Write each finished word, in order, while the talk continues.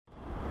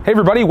Hey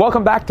everybody,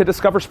 welcome back to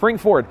Discover Spring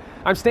Ford.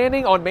 I'm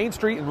standing on Main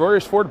Street in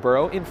Royersford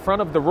Borough in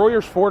front of the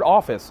Royersford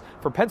office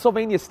for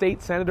Pennsylvania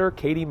State Senator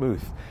Katie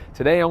Muth.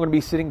 Today I'm going to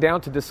be sitting down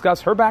to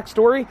discuss her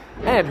backstory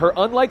and her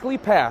unlikely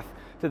path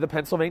to the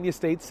Pennsylvania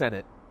State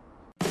Senate.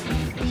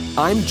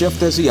 I'm Jeff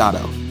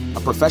Desiato, a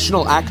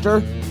professional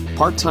actor,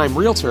 part-time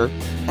realtor,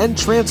 and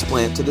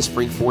transplant to the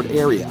Spring Ford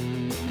area.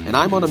 And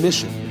I'm on a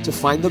mission to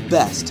find the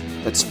best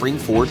that Spring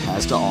Ford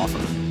has to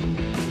offer.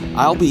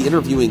 I'll be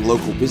interviewing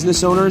local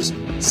business owners,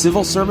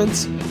 civil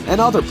servants,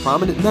 and other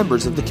prominent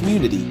members of the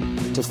community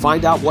to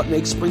find out what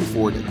makes Spring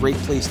Ford a great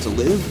place to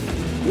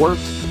live, work,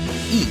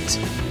 eat,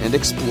 and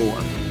explore.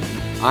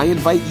 I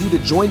invite you to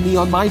join me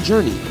on my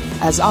journey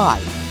as I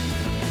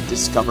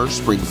discover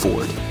Spring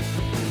Ford.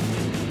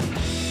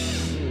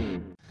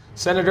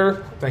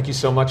 Senator, thank you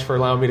so much for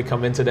allowing me to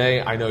come in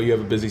today. I know you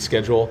have a busy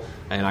schedule,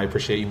 and I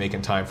appreciate you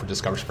making time for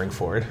Discover Spring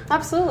Ford.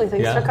 Absolutely.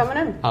 Thanks for coming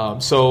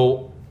in.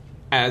 So,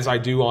 as I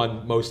do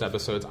on most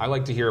episodes, I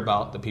like to hear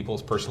about the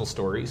people's personal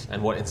stories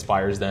and what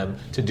inspires them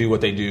to do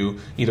what they do,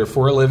 either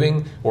for a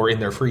living or in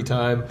their free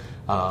time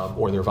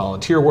or their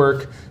volunteer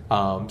work.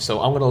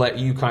 So I'm going to let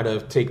you kind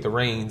of take the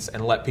reins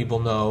and let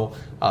people know,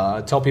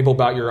 tell people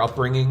about your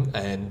upbringing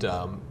and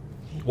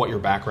what your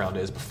background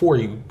is before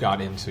you got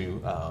into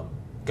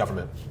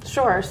government.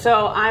 Sure.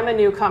 So I'm a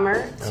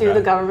newcomer to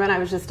the government. I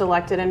was just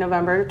elected in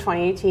November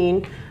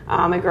 2018.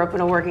 I grew up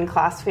in a working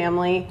class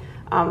family.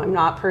 I'm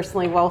not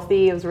personally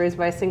wealthy. I was raised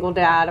by a single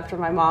dad after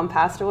my mom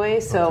passed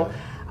away. So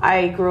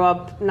I grew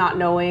up not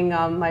knowing.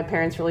 My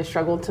parents really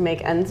struggled to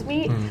make ends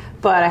meet,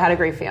 but I had a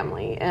great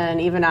family.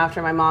 And even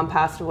after my mom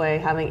passed away,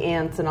 having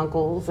aunts and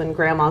uncles and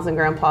grandmas and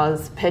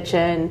grandpas pitch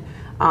in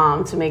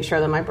to make sure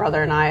that my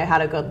brother and I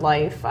had a good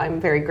life.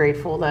 I'm very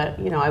grateful that,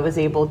 I was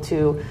able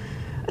to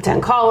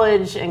attend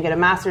college and get a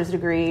master's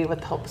degree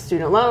with the help of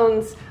student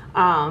loans.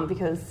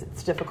 Because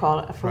it's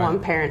difficult for one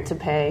parent to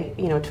pay,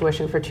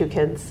 tuition for two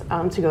kids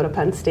to go to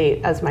Penn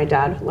State, as my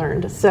dad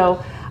learned.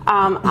 So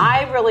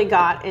I really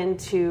got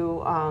into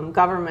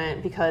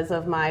government because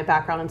of my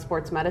background in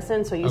sports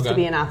medicine. So I used to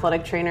be an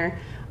athletic trainer.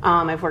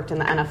 I've worked in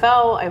the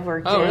NFL. I've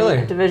worked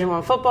in Division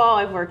I football.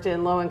 I've worked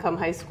in low-income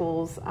high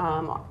schools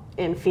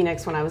in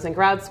Phoenix when I was in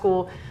grad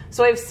school.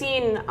 So I've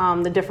seen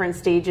the different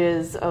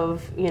stages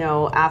of,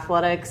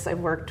 athletics. I've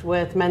worked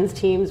with men's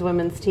teams,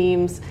 women's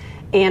teams.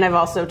 And I've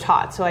also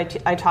taught. So I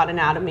taught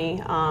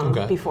anatomy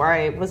before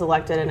I was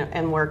elected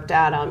and worked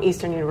at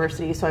Eastern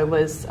University. So I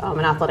was an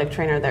athletic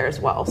trainer there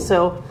as well.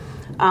 So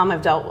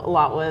I've dealt a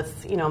lot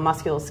with,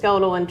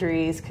 musculoskeletal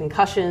injuries,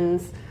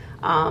 concussions,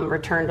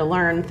 return to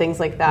learn, things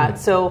like that.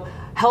 So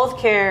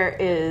healthcare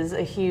is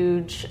a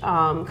huge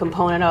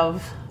component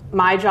of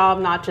my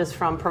job, not just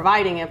from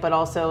providing it, but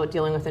also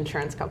dealing with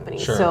insurance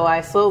companies. Sure. So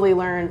I slowly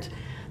learned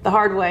the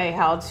hard way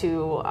how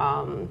to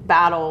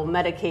battle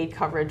Medicaid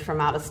coverage from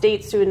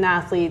out-of-state student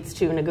athletes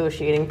to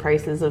negotiating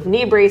prices of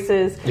knee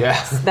braces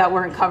that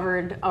weren't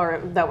covered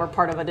or that were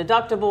part of a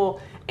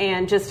deductible,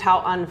 and just how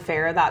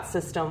unfair that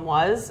system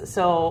was.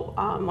 So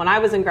when I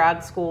was in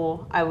grad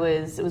school, it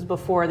was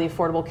before the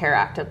Affordable Care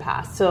Act had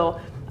passed.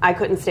 So I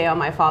couldn't stay on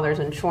my father's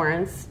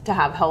insurance to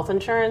have health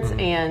insurance,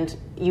 and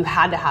you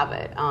had to have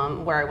it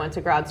where I went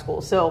to grad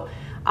school. So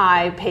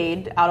I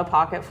paid out of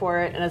pocket for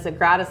it, and as a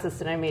grad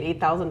assistant, I made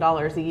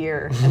 $8,000 a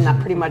year, and that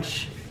pretty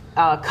much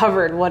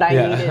covered what I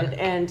needed.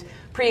 And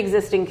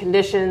pre-existing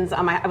conditions,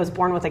 I was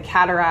born with a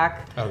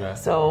cataract,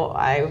 so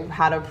I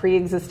had a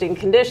pre-existing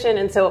condition,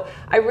 and so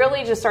I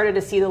really just started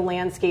to see the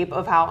landscape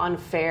of how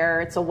unfair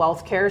it's a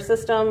wealth care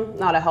system,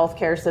 not a health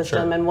care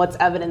system, and what's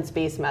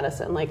evidence-based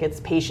medicine, like it's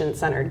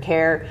patient-centered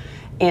care.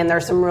 And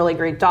there's some really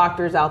great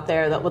doctors out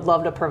there that would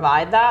love to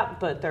provide that,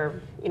 but they're,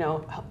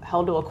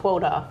 held to a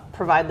quota,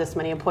 provide this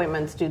many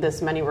appointments, do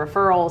this many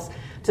referrals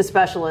to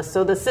specialists.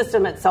 So the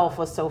system itself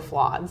was so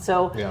flawed.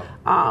 So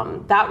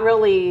that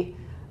really,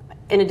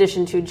 in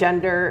addition to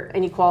gender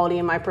inequality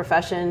in my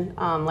profession,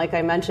 like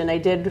I mentioned, I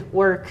did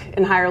work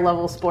in higher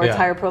level sports,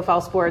 higher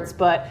profile sports,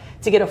 but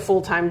to get a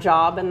full-time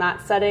job in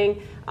that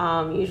setting,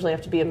 you usually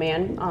have to be a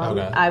man.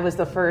 I was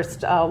the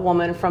first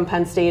woman from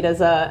Penn State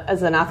as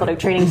an athletic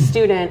training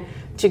student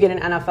to get an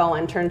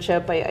NFL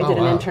internship. I did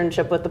an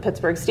internship with the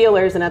Pittsburgh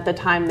Steelers, and at the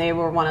time they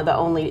were one of the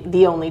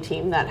only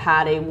team that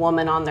had a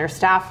woman on their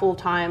staff full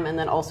time, and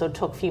then also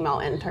took female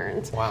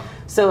interns. Wow!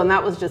 So, and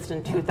that was just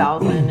in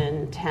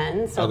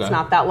 2010. So it's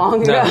not that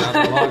long ago. No, not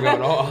that long ago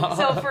at all.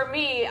 So for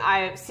me,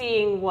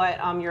 seeing what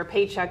your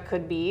paycheck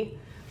could be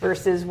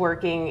versus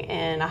working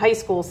in a high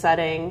school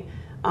setting,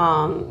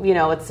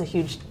 it's a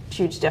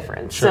huge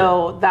difference. Sure.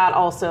 So that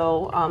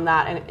also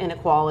that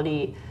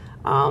inequality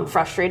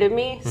frustrated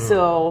me.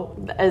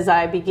 So as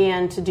I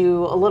began to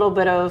do a little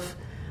bit of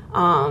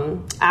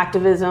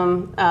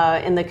activism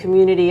in the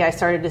community, I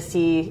started to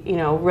see,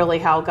 really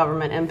how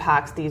government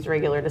impacts these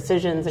regular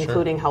decisions,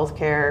 including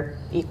healthcare,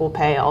 equal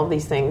pay, all of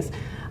these things,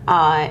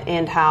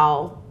 and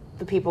how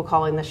the people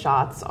calling the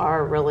shots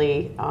are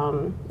really,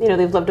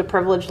 they've lived a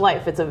privileged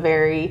life. It's a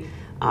very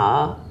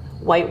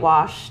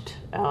whitewashed,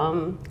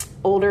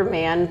 older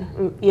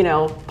man,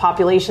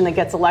 population that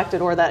gets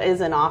elected or that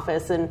is in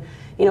office. And,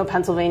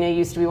 Pennsylvania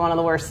used to be one of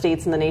the worst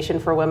states in the nation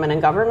for women in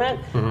government.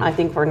 I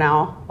think we're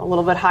now a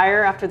little bit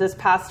higher after this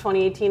past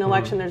 2018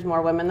 election. There's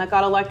more women that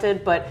got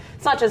elected, but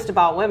it's not just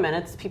about women.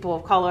 It's people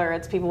of color.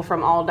 It's people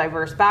from all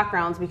diverse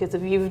backgrounds, because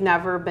if you've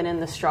never been in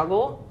the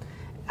struggle,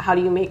 how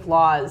do you make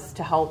laws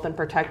to help and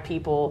protect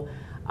people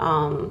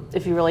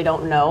if you really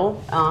don't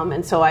know?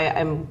 And so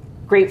I'm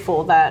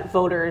grateful that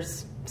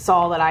voters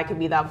saw that I could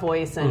be that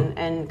voice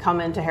and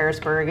come into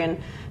Harrisburg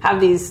and have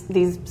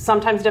these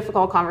sometimes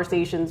difficult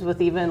conversations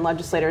with even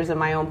legislators in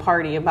my own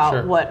party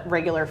about what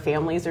regular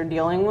families are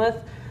dealing with.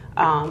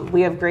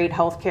 We have great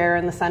health care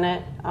in the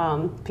Senate.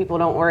 People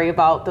don't worry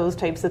about those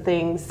types of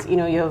things. You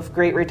have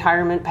great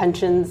retirement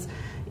pensions,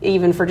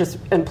 even for just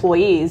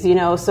employees,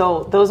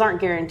 so those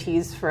aren't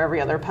guarantees for every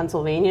other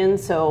Pennsylvanian.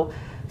 So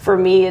for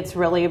me, it's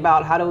really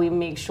about how do we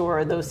make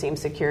sure those same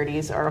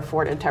securities are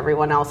afforded to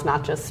everyone else,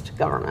 not just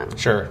government.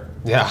 Sure.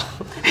 Yeah.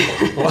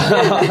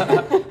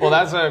 Well,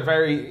 that's a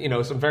very,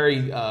 some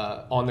very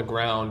on the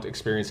ground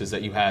experiences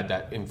that you had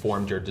that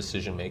informed your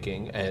decision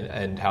making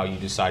and how you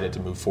decided to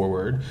move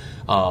forward.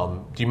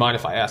 Do you mind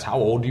if I ask how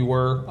old you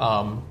were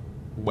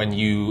when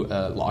you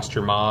lost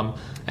your mom,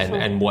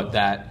 and what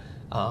that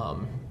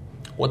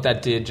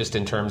did just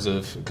in terms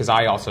of, because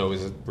I also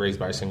was raised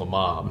by a single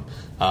mom.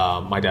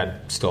 My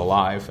dad's still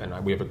alive,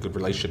 and we have a good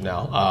relationship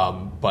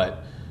now.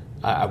 But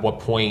at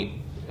what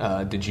point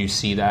did you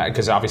see that?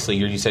 Because obviously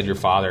you said your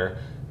father,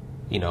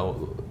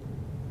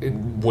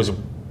 was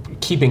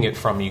keeping it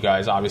from you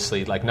guys, obviously.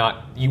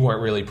 You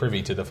weren't really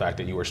privy to the fact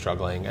that you were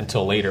struggling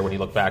until later when you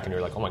look back and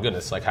you're like, oh my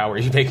goodness, how are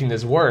you making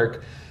this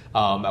work?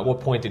 At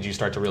what point did you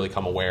start to really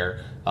come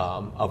aware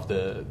of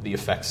the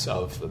effects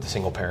of the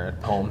single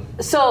parent home?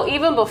 So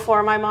even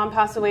before my mom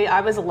passed away,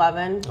 I was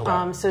 11.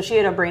 Okay. So she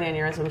had a brain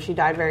aneurysm. She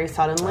died very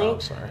suddenly. Oh,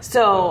 sorry.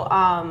 So,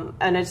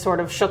 and it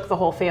sort of shook the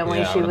whole family.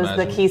 Yeah, she was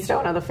the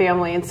keystone of the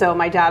family. And so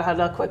my dad had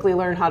to quickly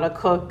learn how to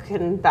cook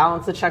and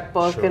balance the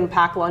checkbook and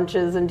pack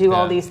lunches and do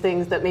all these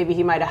things that maybe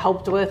he might have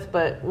helped with,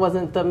 but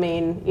wasn't the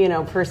main,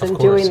 person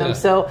doing them.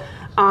 So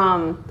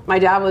my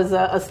dad was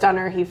a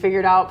stunner. He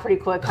figured out pretty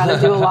quick how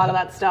to do a lot of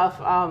that stuff.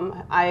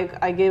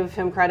 I give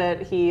him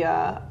credit.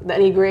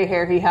 Any gray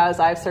hair he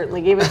has, I've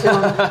certainly gave it to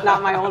him,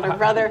 not my older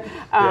brother.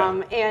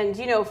 And,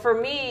 for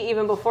me,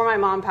 even before my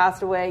mom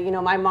passed away,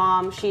 my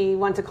mom, she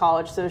went to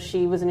college, so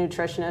she was a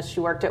nutritionist. She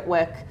worked at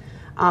WIC.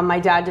 My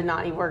dad did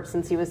not. He worked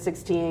since he was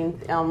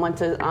 16, went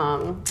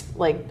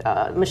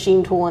to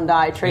machine tool and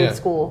die trade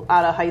school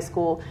out of high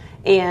school.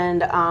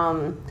 And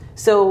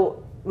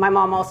so my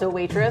mom also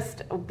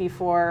waitressed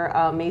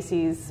before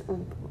Macy's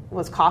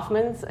was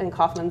Kaufman's, and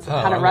Kaufman's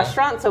had a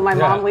restaurant. So my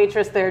mom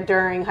waitressed there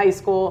during high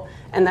school,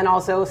 and then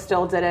also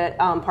still did it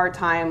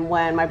part-time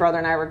when my brother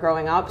and I were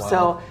growing up.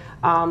 Wow.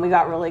 So we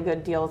got really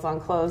good deals on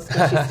clothes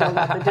because she still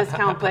got the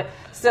discount. But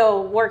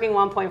so working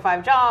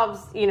 1.5 jobs,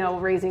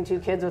 raising 2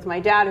 kids with my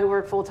dad who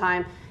worked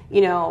full-time,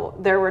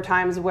 there were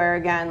times where,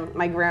 again,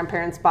 my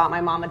grandparents bought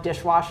my mom a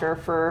dishwasher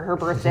for her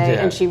birthday,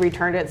 and she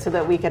returned it so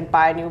that we could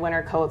buy new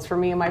winter coats for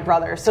me and my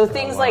brother. So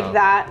things like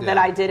that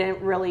I didn't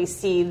really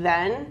see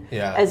then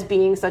as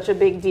being such a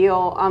big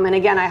deal. And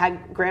again, I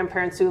had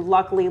grandparents who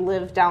luckily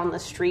lived down the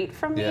street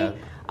from me.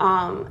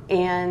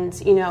 And,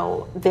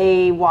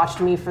 they watched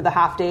me for the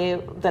half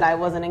day that I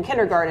wasn't in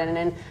kindergarten.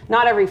 And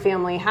not every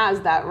family has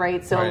that,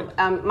 right? So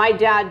my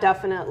dad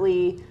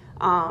definitely...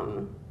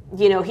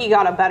 he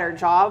got a better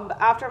job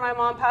after my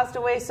mom passed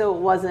away, so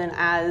it wasn't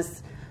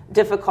as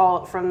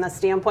difficult from the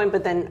standpoint.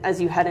 But then as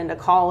you head into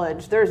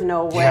college, there's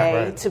no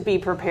way to be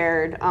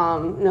prepared,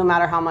 no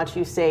matter how much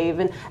you save.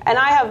 And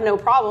I have no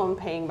problem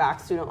paying back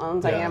student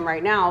loans. I am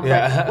right now.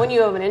 But when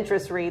you have an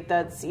interest rate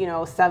that's,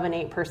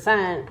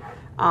 7-8%,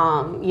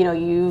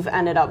 you've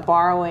ended up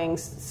borrowing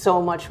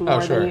so much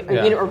more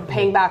than or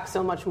paying back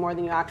so much more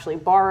than you actually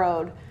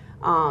borrowed.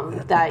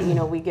 That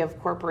we give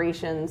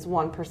corporations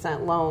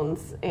 1%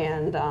 loans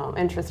and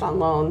interest on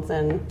loans,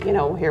 and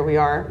here we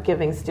are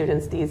giving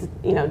students these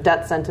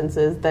debt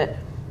sentences that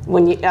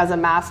when you, as a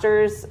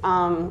master's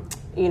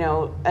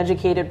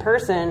educated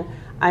person,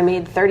 I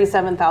made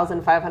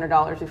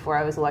 $37,500 before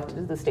I was elected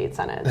to the state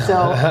senate. So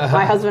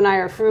my husband and I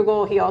are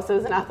frugal. He also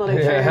is an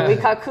athletic trainer. We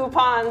cut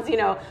coupons,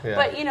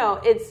 but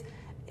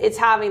it's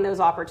having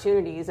those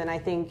opportunities. And I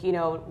think,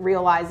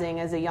 realizing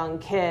as a young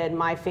kid,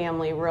 my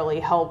family really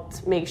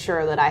helped make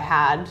sure that I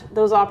had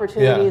those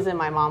opportunities. And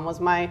my mom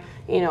was my,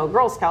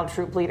 Girl Scout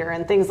troop leader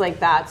and things like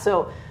that.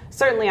 So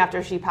certainly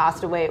after she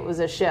passed away, it was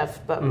a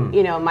shift. But,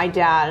 my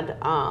dad,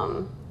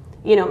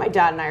 my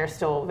dad and I are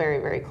still very,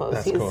 very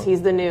close.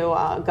 He's the new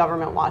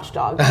government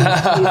watchdog. He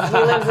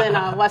lives in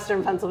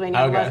western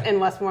Pennsylvania, in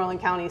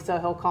Westmoreland County, so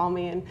he'll call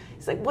me and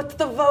he's like, "What's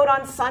the vote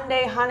on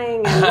Sunday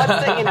hunting?" And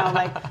what's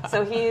the,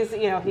 so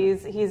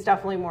he's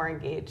definitely more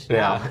engaged.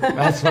 Yeah, now.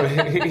 That's funny.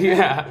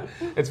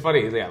 It's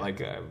funny.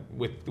 Yeah,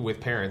 with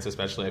parents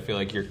especially, I feel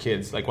like your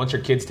kids, once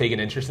your kids take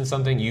an interest in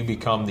something, you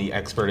become the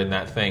expert in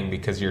that thing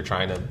because you're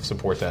trying to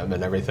support them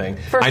and everything.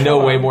 I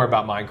know way more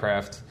about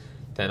Minecraft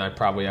than I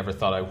probably ever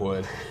thought I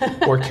would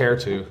or care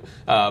to.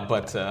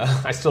 But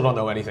I still don't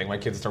know anything. My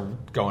kids are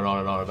going on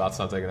and on about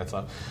something and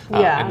stuff.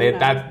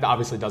 That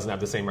obviously doesn't have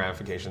the same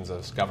ramifications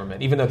as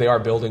government, even though they are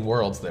building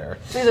worlds there.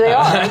 They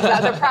are.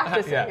 They're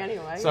practicing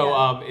anyway. So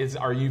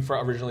are you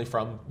originally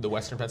from the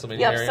Western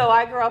Pennsylvania area? So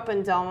I grew up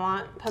in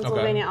Delmont,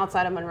 Pennsylvania,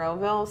 outside of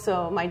Monroeville.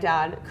 So my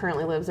dad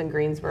currently lives in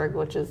Greensburg,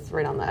 which is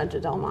right on the edge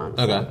of Delmont.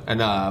 Okay.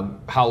 And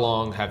how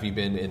long have you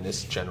been in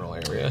this general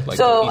area? Like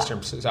so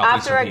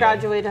after I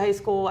graduated high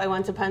school, I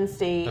went to Penn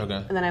State,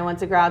 and then I went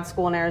to grad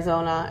school in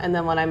Arizona, and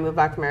then when I moved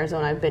back from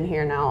Arizona, I've been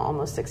here now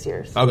almost 6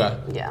 years. Okay.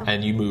 Yeah.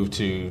 And you moved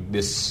to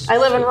this... I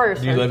live in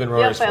Royersford. You live in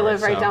Royersford. Yes, I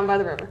live right down by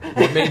the river.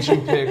 What made you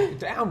pick...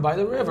 Down by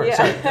the river.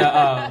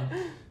 Yeah.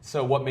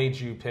 So what made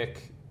you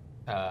pick,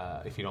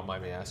 if you don't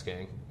mind me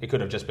asking, it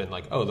could have just been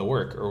like, the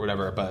work or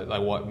whatever, but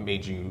like what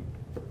made you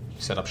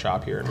set up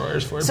shop here in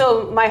Royersford?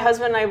 So my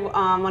husband and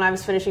I, when I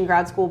was finishing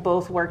grad school,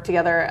 both worked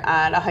together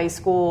at a high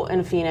school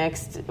in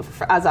Phoenix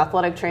as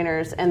athletic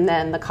trainers, and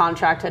then the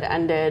contract had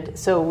ended,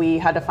 so we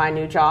had to find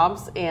new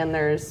jobs, and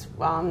there's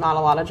not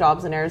a lot of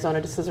jobs in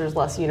Arizona just because there's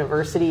less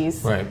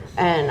universities. Right.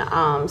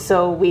 And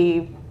so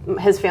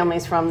his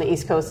family's from the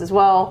East Coast as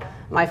well.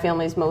 My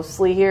family's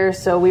mostly here,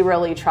 so we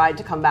really tried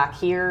to come back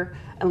here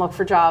and look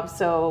for jobs.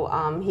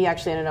 So he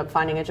actually ended up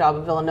finding a job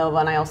at Villanova,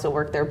 and I also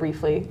worked there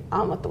briefly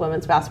with the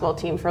women's basketball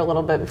team for a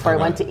little bit before I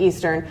went to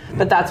Eastern.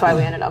 But that's why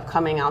we ended up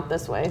coming out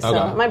this way.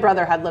 So my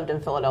brother had lived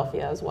in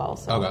Philadelphia as well.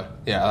 So. Okay,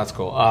 yeah, that's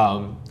cool.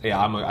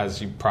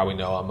 As you probably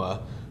know, I'm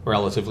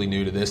relatively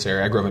new to this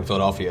area. I grew up in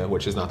Philadelphia,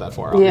 which is not that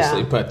far,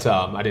 obviously, but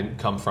I didn't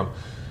come from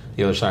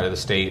the other side of the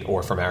state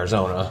or from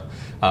Arizona.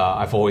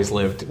 I've always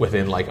lived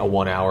within like a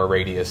 1 hour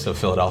radius of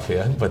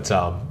Philadelphia, but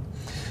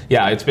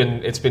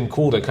it's been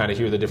cool to kind of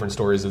hear the different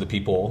stories of the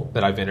people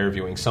that I've been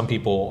interviewing. Some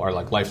people are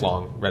like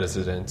lifelong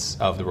residents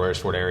of the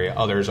Royersford area.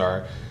 Others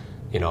are,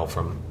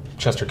 from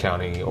Chester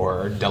County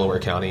or Delaware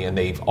County, and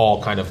they've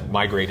all kind of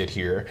migrated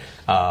here.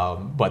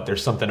 But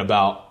there's something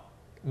about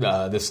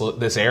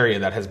this area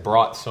that has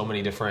brought so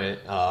many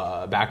different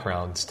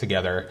backgrounds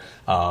together,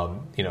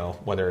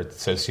 whether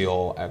it's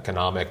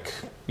socioeconomic,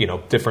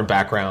 different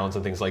backgrounds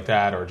and things like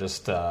that, or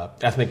just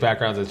ethnic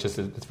backgrounds.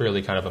 It's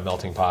really kind of a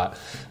melting pot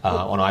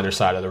on either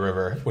side of the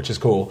river, which is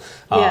cool,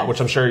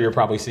 which I'm sure you're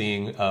probably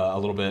seeing a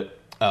little bit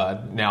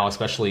now,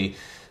 especially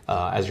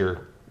as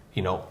you're,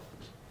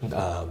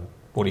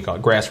 what do you call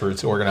it?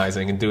 Grassroots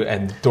organizing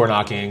and door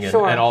knocking and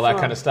all that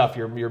kind of stuff.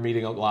 You're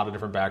meeting a lot of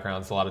different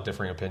backgrounds, a lot of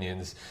different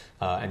opinions,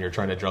 and you're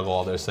trying to juggle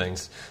all those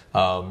things.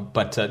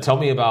 But tell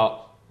me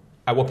about,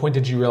 at what point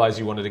did you realize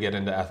you wanted to get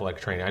into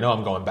athletic training? I know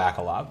I'm going back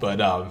a lot,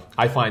 but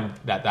I find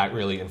that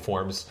really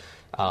informs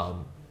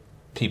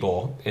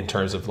people in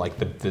terms of like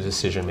the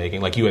decision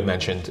making. Like you had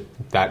mentioned,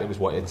 that it was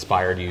what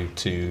inspired you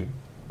to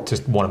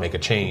want to make a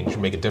change,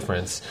 make a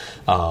difference.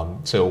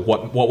 So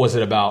what was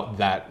it about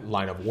that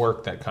line of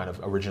work that kind of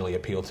originally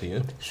appealed to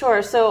you?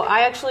 Sure. So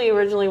I actually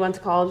originally went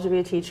to college to be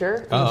a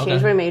teacher and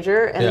changed my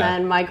major. And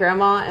then my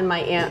grandma and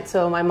my aunt,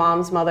 so my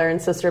mom's mother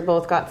and sister,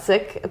 both got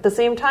sick at the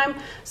same time.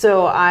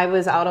 So I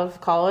was out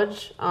of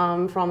college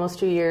for almost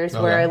 2 years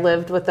where I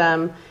lived with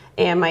them,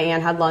 and my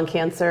aunt had lung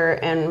cancer.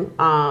 And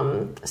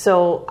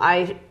so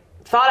I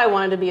thought I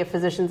wanted to be a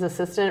physician's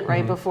assistant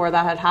right before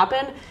that had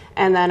happened.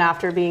 And then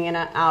after being in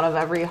and out of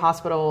every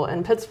hospital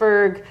in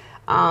Pittsburgh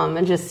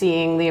and just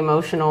seeing the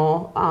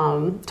emotional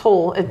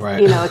toll it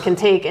can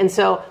take. And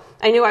so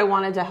I knew I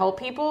wanted to help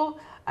people.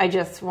 I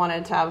just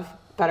wanted to have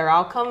better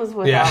outcomes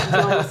without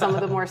dealing with some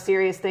of the more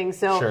serious things.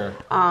 So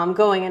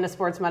going into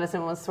sports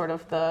medicine was sort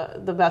of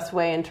the best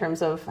way in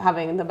terms of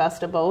having the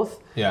best of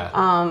both.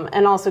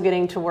 And also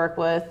getting to work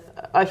with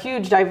a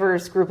huge,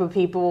 diverse group of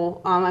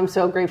people. I'm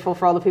so grateful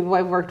for all the people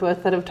I've worked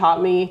with that have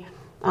taught me,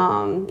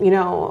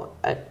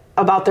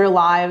 about their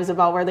lives,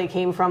 about where they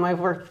came from. I've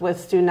worked with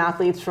student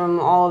athletes from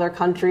all other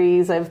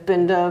countries. I've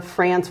been to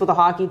France with a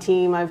hockey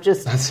team. I've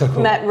just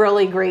met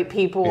really great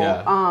people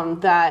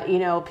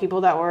that,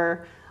 people that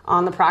were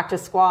on the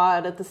practice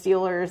squad at the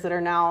Steelers that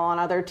are now on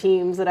other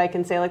teams that I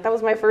can say, like, that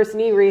was my first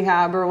knee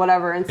rehab or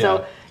whatever. And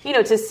so,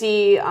 to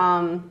see,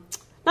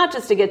 not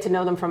just to get to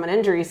know them from an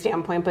injury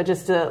standpoint, but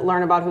just to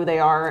learn about who they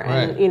are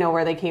and,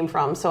 where they came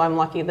from. So I'm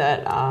lucky that,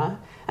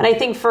 and I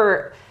think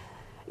for,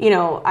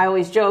 I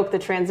always joke the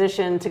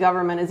transition to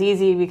government is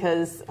easy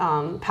because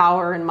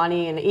power and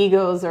money and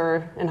egos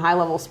are in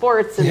high-level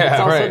sports, and it's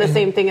also the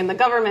same thing in the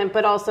government,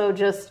 but also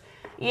just,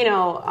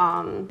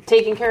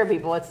 taking care of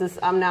people. It's this,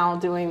 I'm now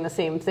doing the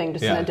same thing,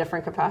 just in a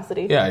different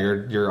capacity. Yeah,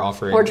 you're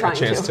offering a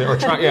chance to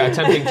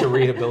attempting to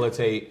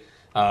rehabilitate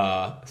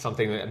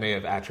something that may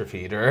have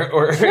atrophied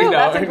or True,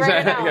 that's a great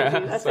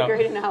analogy. That's a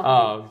great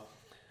analogy.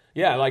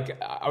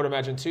 Like I would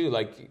imagine too,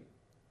 like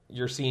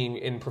you're seeing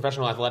in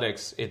professional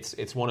athletics,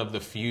 it's one of the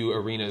few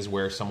arenas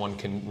where someone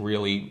can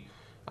really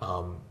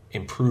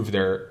improve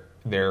their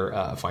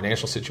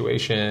financial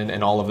situation,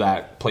 and all of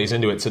that plays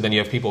into it. So then you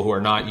have people who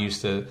are not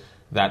used to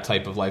that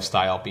type of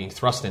lifestyle being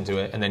thrust into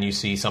it. And then you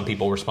see some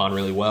people respond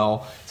really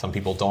well, some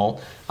people don't.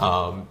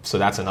 So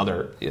that's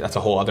a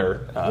whole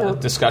other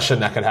discussion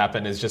that could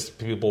happen, is just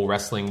people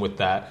wrestling with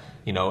that,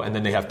 and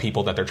then they have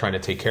people that they're trying to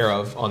take care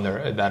of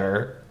that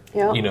are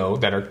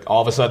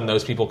all of a sudden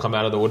those people come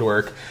out of the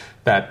woodwork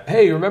that,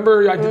 hey,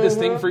 remember I did this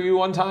thing for you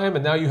one time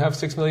and now you have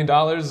 $6 million,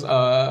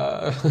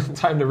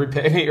 time to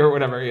repay me or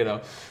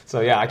whatever,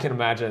 So yeah, I can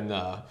imagine,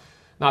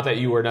 not that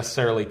you were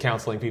necessarily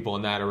counseling people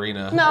in that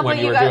arena when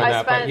you were doing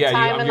that, but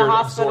yeah, you're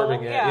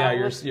absorbing it. Yeah,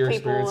 you're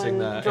experiencing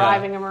that.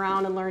 Driving them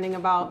around and learning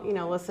about,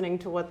 listening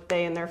to what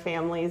they and their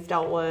families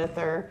dealt with,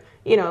 or,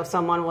 if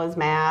someone was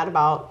mad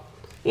about,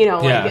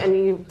 and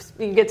you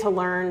get to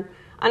learn.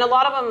 And a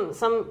lot of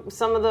them,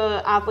 some of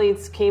the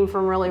athletes came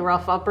from really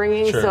rough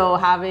upbringing, Sure. so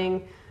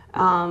having,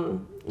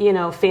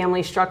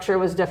 family structure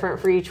was different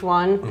for each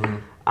one.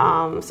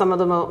 Mm-hmm. Some of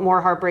the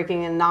more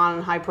heartbreaking and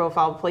non-high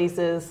profile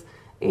places,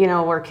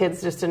 where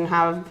kids just didn't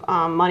have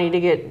money to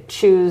get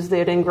shoes. They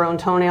had ingrown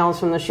toenails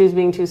from the shoes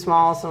being too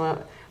small. So my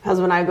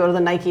husband and I go to the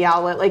Nike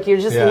outlet. Like, you're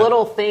just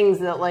little things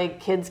that,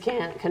 like, kids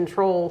can't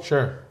control.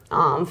 Sure.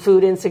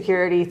 Food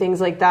insecurity, things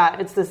like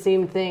that. It's the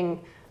same thing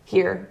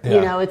here.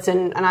 Yeah.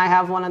 And I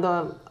have one of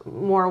the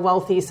more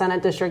wealthy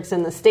Senate districts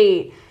in the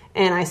state,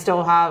 and I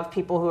still have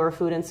people who are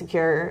food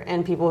insecure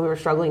and people who are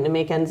struggling to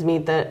make ends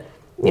meet that,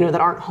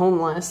 that aren't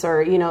homeless,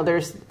 or,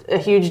 there's a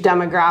huge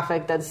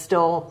demographic that's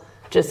still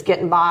just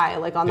getting by,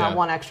 like, on that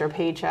one extra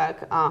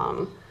paycheck,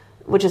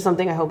 which is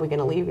something I hope we can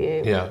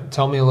alleviate. Yeah.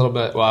 Tell me a little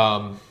bit,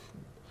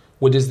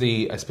 what is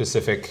the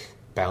specific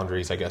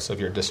boundaries, I guess, of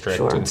your district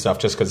and stuff,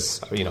 just because,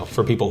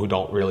 for people who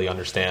don't really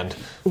understand,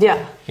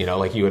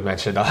 like you had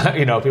mentioned,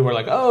 people are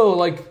like, oh,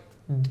 like,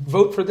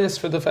 vote for this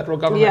for the federal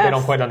government. Yes. They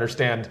don't quite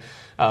understand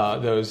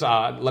those.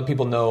 Let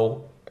people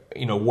know,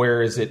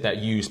 where is it that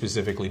you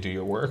specifically do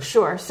your work?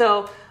 Sure.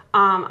 So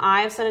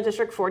I have Senate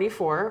District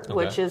 44,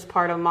 which is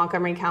part of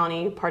Montgomery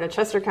County, part of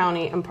Chester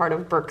County, and part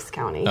of Berks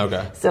County.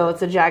 Okay. So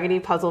it's a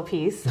jaggedy puzzle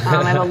piece.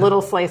 I have a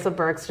little slice of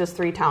Berks, just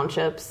 3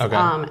 townships. Okay.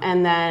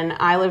 And then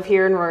I live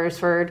here in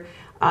Royersford.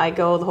 I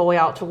go the whole way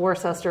out to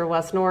Worcester,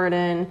 West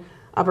Norriton,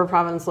 Upper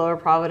Providence, Lower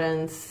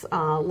Providence,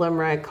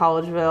 Limerick,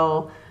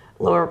 Collegeville,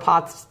 Lower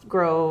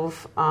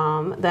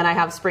Pottsgrove. Then I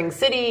have Spring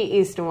City,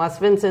 East and West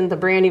Vincent, the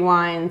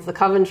Brandywines, the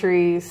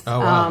Coventrys,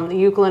 the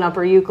Euclid,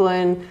 Upper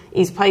Euclid,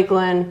 East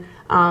Pikeland.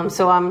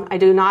 So I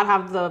do not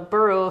have the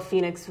borough of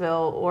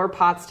Phoenixville or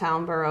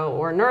Pottstown borough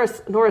or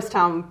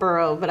Norristown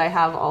borough, but I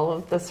have all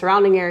of the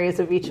surrounding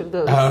areas of each of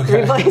those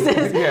 3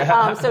 places.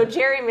 So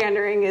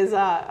gerrymandering is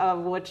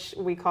which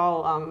we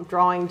call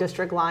drawing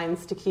district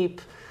lines to keep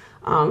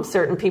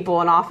certain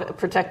people in office,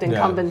 protect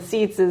incumbent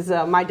seats.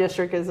 My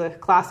district is a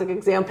classic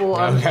example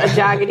of a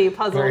jaggedy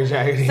puzzle. Very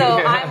jaggedy. So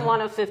I'm one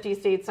of 50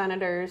 state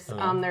senators.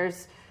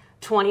 There's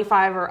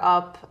 25 or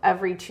up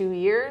every 2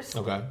 years.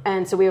 Okay.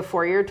 And so we have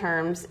 4-year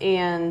terms,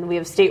 and we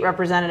have state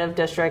representative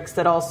districts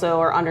that also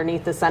are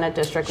underneath the Senate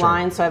district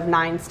line. So I have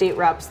 9 state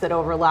reps that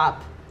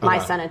overlap my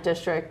Senate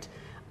district.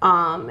 So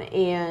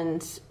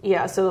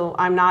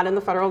I'm not in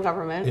the federal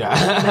government.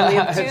 Then we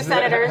have 2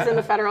 senators in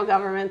the federal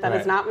government. That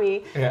is not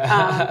me.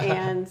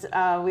 And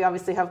we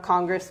obviously have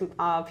Congress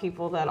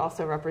people that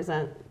also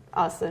represent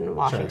us in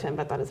Washington,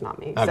 but that is not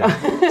me.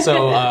 Okay.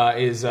 So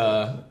is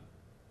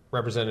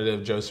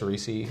Representative Joe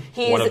Cerisi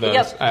one of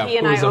those? He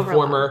and who's I a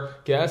former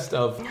guest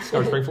of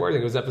Discover Springford. I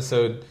think it was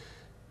episode,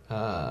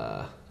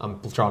 I'm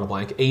drawing a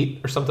blank,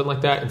 8 or something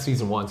like that in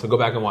season 1. So go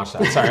back and watch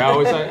that. Sorry, I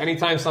always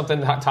anytime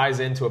something ties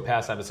into a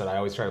past episode, I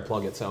always try to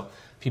plug it so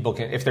people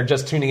can, if they're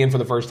just tuning in for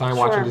the first time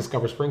watching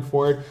Discover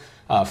Springford,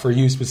 for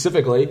you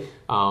specifically,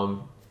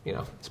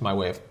 it's my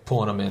way of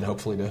pulling them in,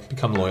 hopefully to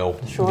become loyal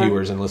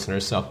viewers and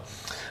listeners. So,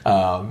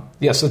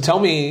 so tell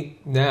me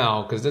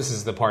now, because this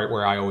is the part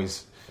where I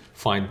always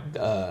find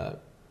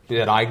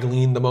that I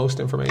glean the most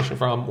information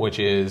from, which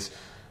is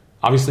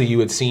obviously you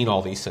had seen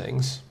all these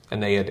things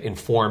and they had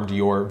informed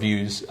your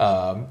views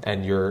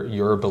and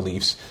your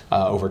beliefs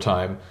over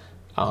time.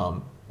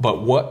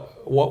 But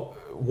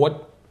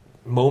what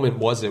moment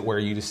was it where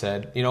you just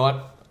said, you know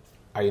what,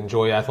 I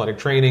enjoy athletic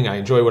training, I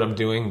enjoy what I'm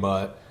doing,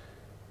 but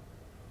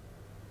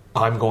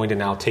I'm going to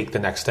now take the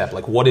next step?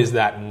 Like, what is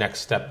that next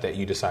step that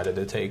you decided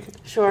to take?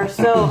 Sure.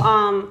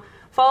 So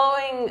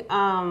following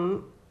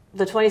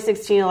the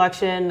 2016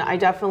 election, I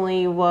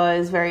definitely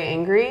was very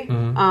angry.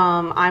 Mm-hmm.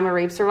 I'm a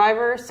rape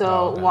survivor,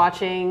 so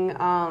watching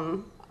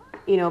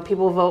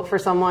people vote for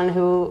someone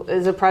who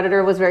is a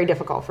predator was very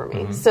difficult for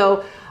me. Mm-hmm.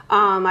 So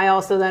I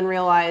also then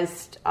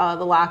realized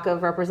the lack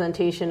of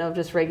representation of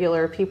just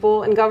regular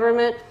people in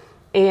government,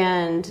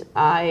 and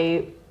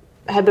I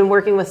had been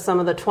working with some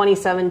of the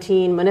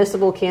 2017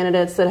 municipal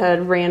candidates that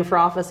had ran for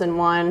office and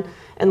won,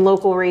 and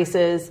local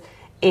races,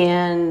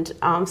 and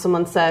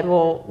someone said,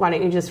 well, why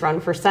don't you just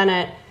run for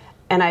Senate?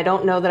 And I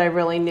don't know that I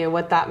really knew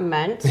what that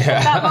meant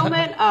at that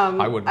moment.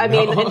 I wouldn't know.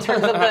 mean, in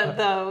terms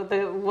of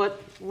the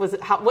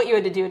what you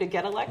had to do to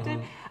get elected.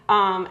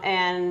 Mm-hmm.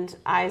 And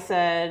I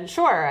said,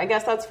 sure, I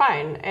guess that's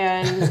fine.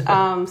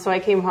 And so I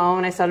came home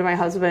and I said to my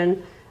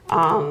husband,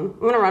 I'm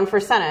going to run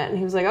for Senate. And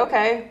he was like,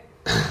 okay.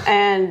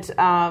 And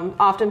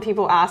often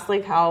people ask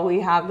like how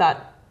we have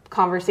that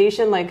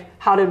conversation, like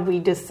how did we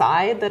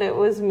decide that it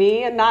was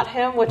me and not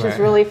him, which is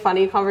really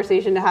funny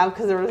conversation to have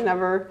because there was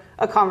never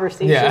a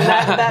conversation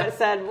that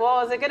said,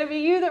 well, is it going to be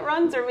you that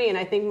runs or me? And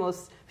I think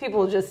most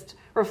people just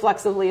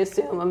reflexively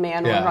assume a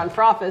man would run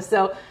for office.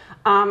 So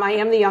I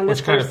am the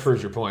youngest. Which kind of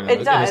proves your point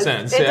in does. a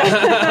sense. It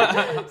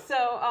does. So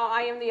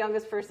I am the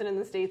youngest person in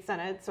the state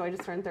Senate, so I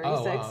just turned 36.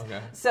 Oh, wow,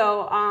 okay.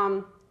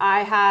 So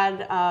I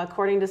had,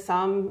 according to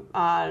some,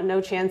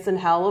 no chance in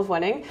hell of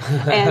winning.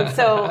 And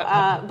so,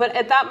 but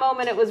at that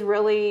moment, it was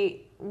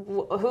really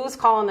who's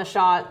calling the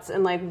shots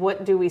and like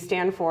what do we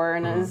stand for?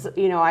 And as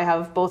you know, I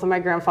have both of my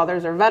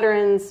grandfathers are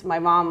veterans. My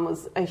mom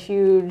was a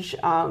huge.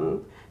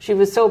 She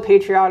was so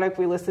patriotic.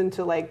 We listened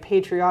to like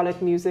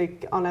patriotic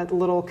music on a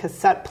little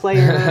cassette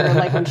player, or,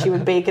 like when she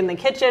would bake in the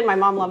kitchen. My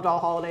mom loved all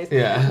holidays.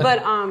 Yeah.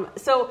 But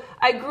so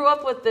I grew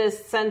up with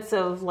this sense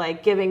of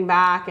like giving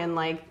back and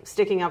like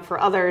sticking up for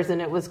others,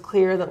 and it was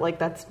clear that like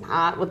that's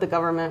not what the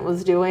government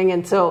was doing.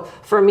 And so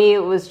for me,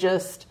 it was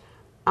just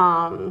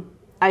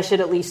I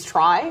should at least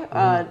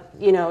try,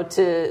 you know,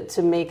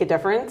 to make a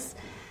difference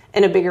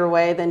in a bigger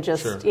way than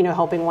just, you know,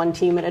 helping one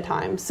team at a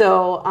time.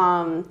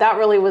 So that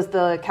really was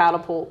the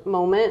catapult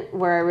moment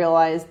where I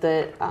realized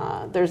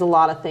that there's a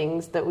lot of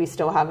things that we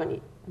still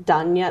haven't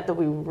done yet that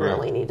we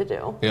really need to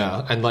do.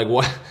 Yeah. And like,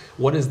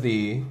 what is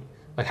the,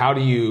 like, how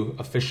do you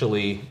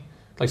officially,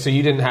 like, so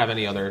you didn't have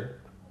any other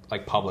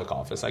like public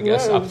office, I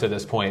guess, up to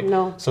this point.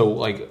 No. So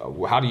like,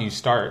 how do you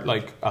start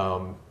like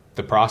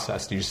the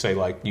process? Do you just say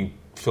like, you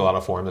fill out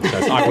a form that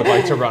says, I would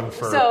like to run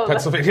for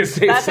Pennsylvania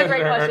State That's Senator? a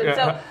great question.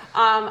 So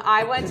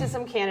I went to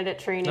some candidate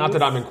trainings. Not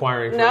that I'm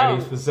inquiring for any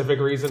specific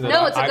reason.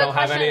 That it's a I good don't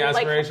have any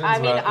aspirations. Like,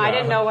 I mean, I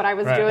didn't know what I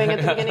was doing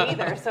at the beginning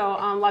either. So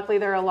luckily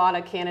there are a lot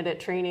of candidate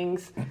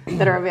trainings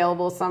that are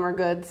available. Some are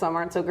good, some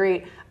aren't so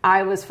great.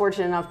 I was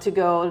fortunate enough to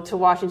go to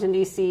Washington,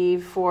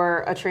 D.C.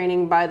 for a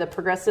training by the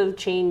Progressive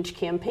Change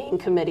Campaign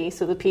Committee,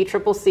 so the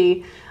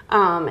PCCC,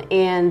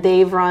 and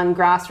they've run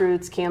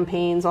grassroots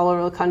campaigns all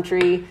over the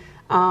country,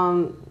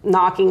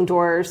 knocking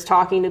doors,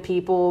 talking to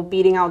people,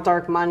 beating out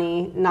dark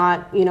money,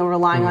 not, you know,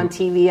 relying on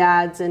TV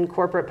ads and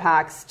corporate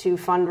PACs to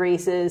fund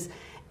races,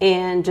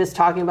 and just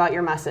talking about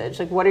your message.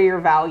 Like, what are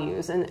your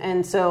values?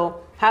 And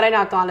so had I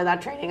not gone to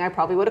that training, I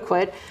probably would have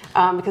quit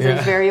because I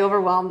was very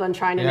overwhelmed on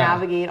trying to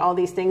navigate all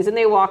these things. And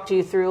they walked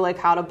you through like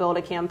how to build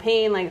a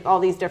campaign, like all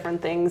these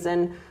different things.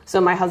 And so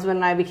my husband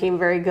and I became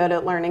very good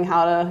at learning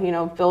how to, you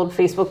know, build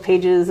Facebook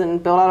pages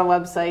and build out a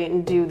website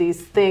and do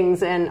these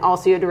things. And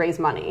also you had to raise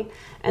money.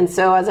 And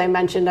so, as I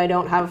mentioned, I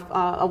don't have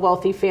a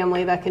wealthy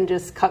family that can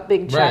just cut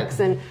big checks.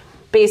 And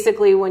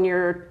basically, when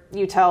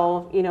you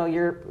tell, you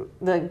know,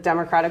 the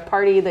Democratic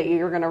Party that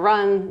you're going to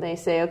run, they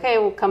say, okay,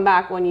 we'll come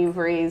back when you've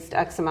raised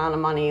X amount of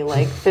money,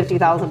 like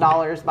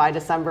 $50,000 by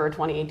December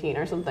 2018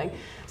 or something.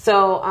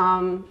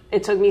 So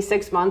it took me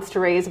 6 months to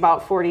raise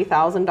about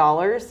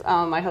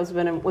 $40,000. My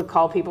husband would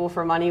call people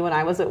for money when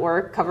I was at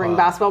work covering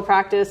basketball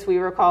practice. We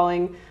were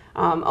calling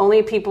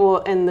only people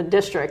in the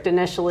district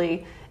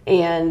initially,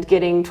 and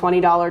getting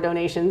 $20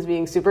 donations,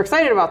 being super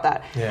excited about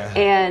that. Yeah.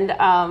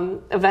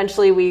 And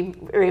eventually we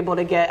were able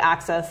to get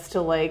access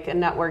to like a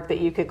network that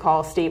you could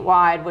call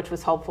statewide, which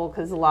was helpful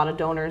because a lot of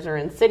donors are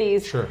in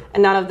cities. Sure.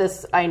 And none of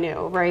this I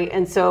knew, right?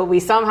 And so we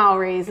somehow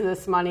raised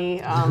this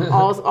money,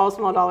 all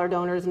small dollar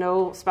donors,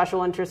 no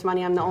special interest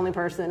money. I'm the only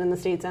person in the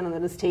state Senate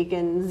that has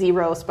taken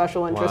zero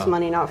special interest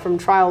money, not from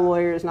trial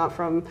lawyers, not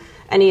from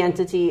any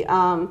entity.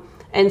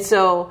 And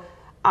so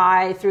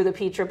I, through the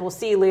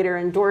PCCC, later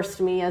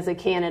endorsed me as a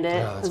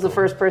candidate, as the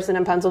first person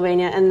in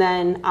Pennsylvania. And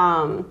then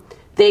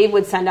they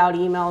would send out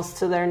emails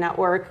to their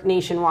network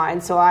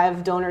nationwide. So I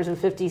have donors in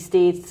 50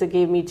 states that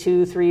gave me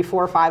 $2, $3,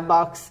 $4,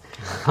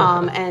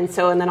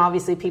 $5. And then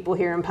obviously people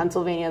here in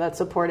Pennsylvania that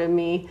supported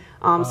me,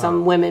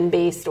 some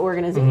women-based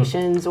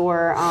organizations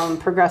or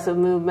progressive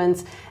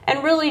movements.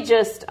 And really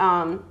just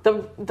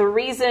the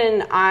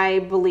reason I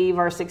believe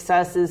our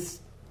success is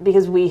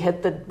because we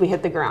hit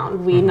the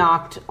ground. We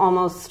knocked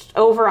almost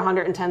over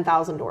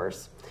 110,000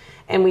 doors.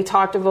 And we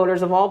talked to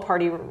voters of all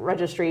party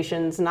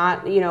registrations,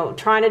 not, you know,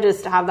 trying to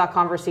just have that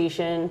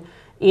conversation,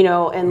 you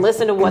know, and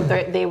listen to what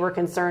they were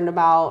concerned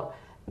about,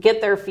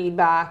 get their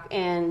feedback,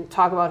 and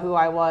talk about who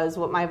I was,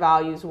 what my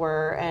values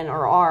were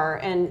or are.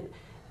 And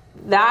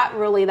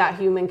that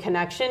human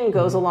connection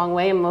goes a long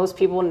way, and most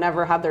people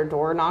never have their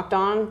door knocked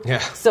on. Yeah.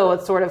 So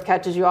it sort of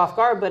catches you off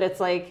guard, but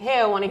it's like, hey,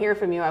 I want to hear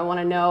from you. I want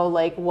to know,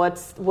 like,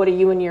 what are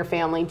you and your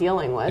family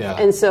dealing with? Yeah.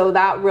 And so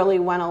that really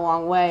went a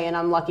long way, and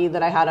I'm lucky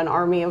that I had an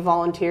army of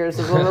volunteers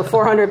of over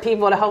 400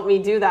 people to help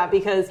me do that,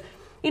 because,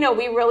 you know,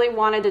 we really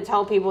wanted to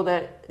tell people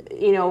that,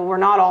 you know, we're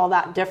not all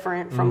that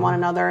different from one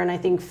another, and I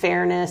think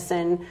fairness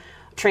and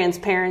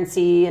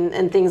transparency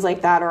and things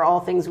like that are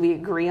all things we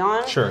agree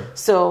on. Sure.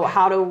 So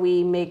how do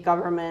we make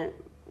government,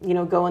 you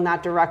know, go in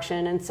that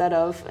direction instead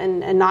of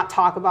and not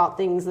talk about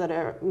things that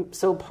are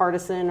so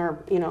partisan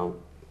or, you know,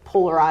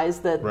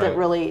 polarized that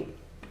really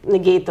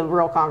negate the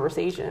real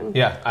conversation.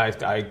 Yeah,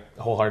 I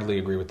wholeheartedly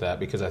agree with that,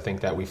 because I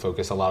think that we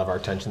focus a lot of our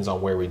attentions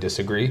on where we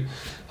disagree.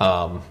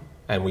 And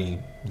and we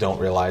don't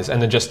realize.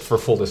 And then just for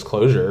full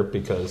disclosure,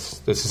 because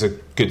this is a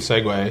good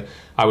segue,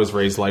 I was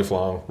raised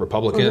lifelong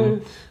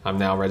Republican. I'm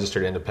now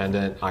registered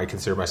independent. I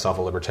consider myself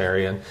a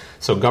libertarian.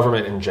 So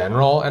government in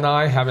general and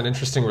I have an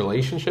interesting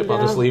relationship.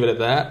 I'll just leave it at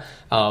that.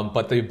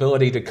 But the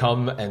ability to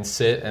come and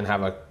sit and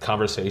have a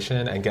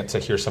conversation and get to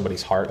hear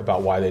somebody's heart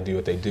about why they do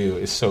what they do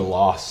is so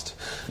lost.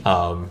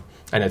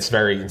 And it's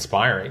very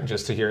inspiring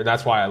just to hear.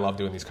 That's why I love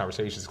doing these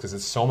conversations, because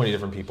it's so many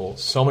different people,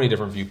 so many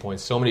different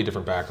viewpoints, so many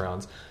different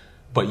backgrounds.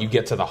 But you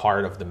get to the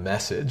heart of the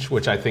message,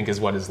 which I think is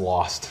what is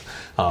lost.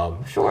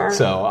 Sure.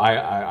 So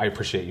I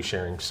appreciate you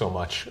sharing so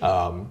much,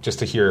 just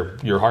to hear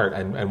your heart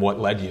and what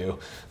led you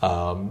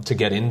to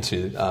get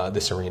into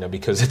this arena,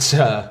 because it's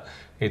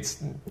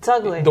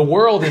ugly. The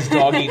world is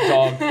dog eat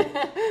dog.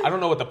 I don't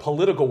know what the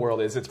political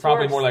world is. It's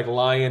probably more like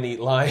lion eat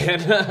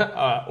lion,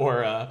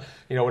 or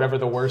whatever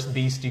the worst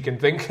beast you can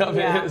think of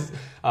is.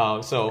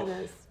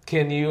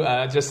 Can you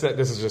this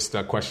is just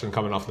a question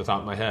coming off the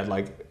top of my head.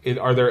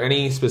 Are there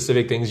any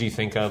specific things you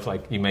think of?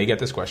 You may get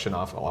this question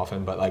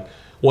often, but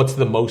what's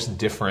the most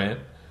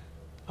different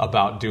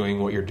about doing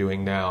what you're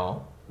doing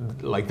now,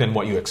 than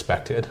what you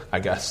expected, I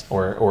guess,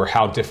 or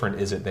how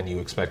different is it than you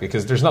expected?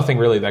 Because there's nothing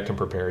really that can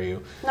prepare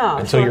you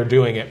until you're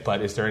doing it.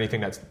 But is there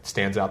anything that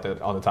stands out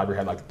that on the top of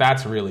your head,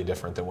 that's really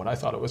different than what I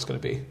thought it was going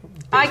to be?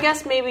 I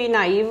guess maybe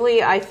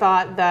naively, I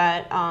thought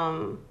that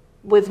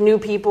with new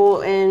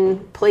people in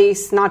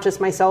place, not just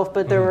myself,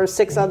 but there were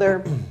 5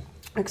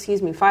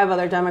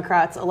 other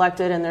Democrats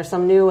elected, and there's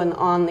some new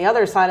on the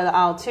other side of the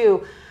aisle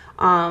too,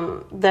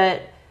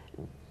 that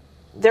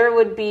there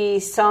would be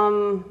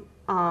some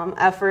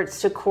efforts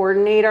to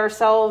coordinate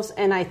ourselves.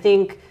 And I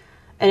think,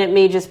 and it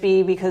may just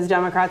be because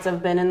Democrats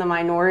have been in the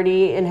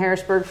minority in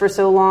Harrisburg for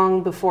so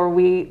long. Before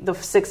the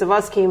 6 of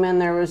us came in,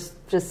 there was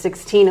just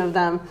 16 of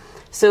them.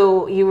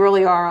 So you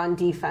really are on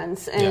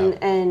defense.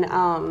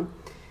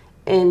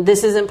 And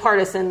this isn't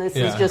partisan. This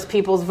is just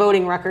people's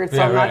voting records.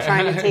 So I'm not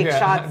trying to take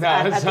shots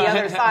at the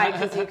other side,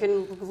 because you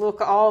can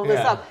look all of this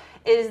up.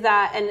 Is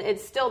that, and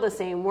it's still the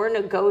same. We're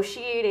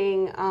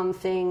negotiating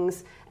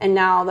things, and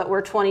now that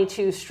we're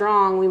 22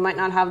 strong, we might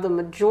not have the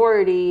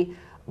majority,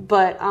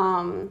 but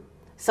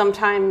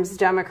sometimes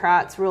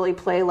Democrats really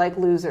play like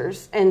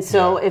losers. And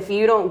so if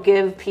you don't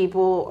give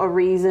people a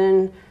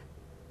reason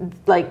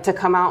to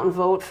come out and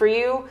vote for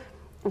you,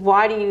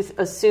 why do you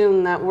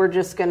assume that we're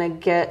just going to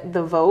get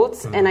the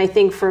votes? And I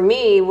think for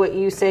me, what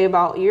you say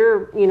about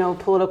your,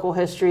 political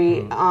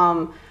history,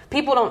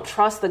 people don't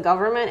trust the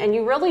government, and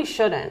you really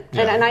shouldn't.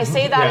 And I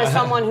say that as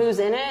someone who's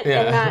in it,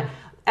 and that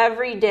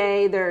every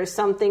day there's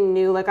something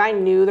new. I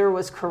knew there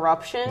was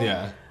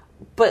corruption,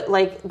 but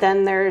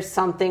then there's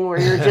something where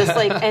you're just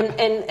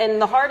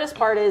and the hardest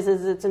part is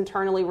it's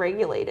internally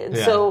regulated.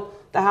 So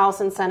the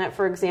House and Senate,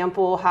 for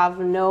example, have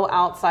no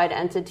outside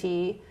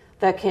entity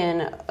that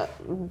can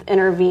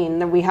intervene.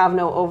 That we have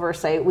no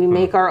oversight. We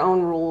make our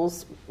own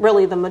rules.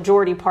 Really, the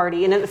majority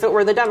party, and if it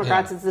were the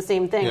Democrats, it's the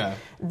same thing.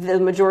 The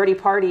majority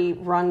party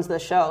runs the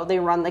show. They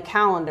run the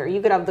calendar.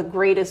 You could have the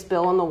greatest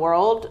bill in the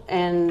world,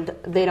 and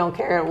they don't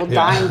care. It will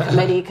die in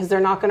committee because they're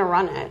not going to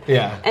run it.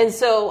 And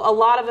so a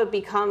lot of it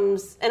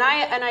becomes, and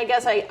I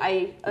guess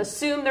I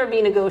assume there'd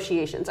be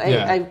negotiations.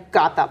 I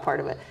got that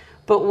part of it.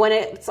 But when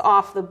it's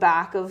off the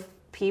back of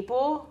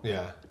people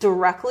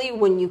directly,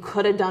 when you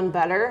could have done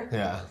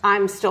better,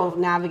 I'm still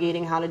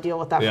navigating how to deal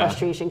with that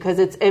frustration, because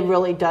it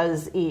really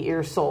does eat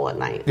your soul at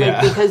night.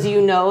 Because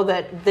you know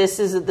that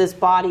this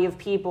body of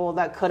people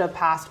that could have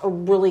passed a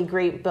really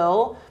great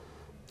bill,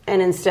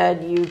 and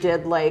instead you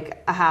did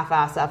a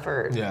half-ass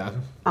effort,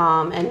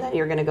 and then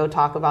you're going to go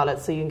talk about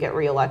it so you can get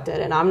reelected.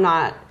 And I'm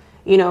not,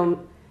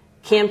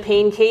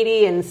 Campaign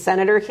Katie and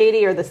Senator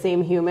Katie are the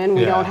same human.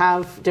 We don't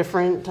have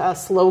different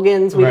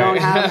slogans. We don't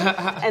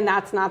have, and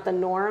that's not the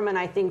norm. And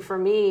I think for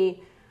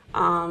me,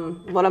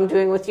 what I'm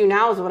doing with you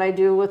now is what I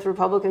do with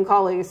Republican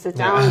colleagues. Sit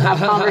down and have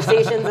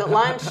conversations at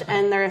lunch,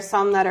 and there are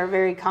some that are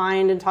very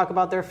kind and talk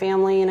about their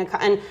family,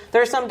 and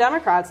there are some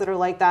Democrats that are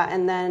like that.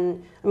 And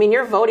then,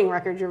 your voting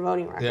record's your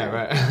voting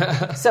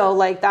record. So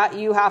that,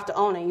 you have to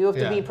own it. You have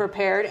to be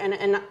prepared.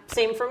 And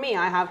same for me.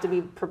 I have to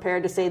be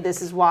prepared to say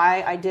this is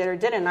why I did or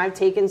didn't. I've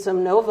taken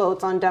some no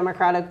votes on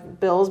Democratic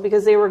bills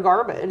because they were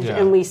garbage,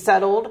 and we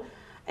settled,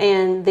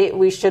 and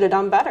we should have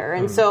done better.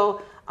 And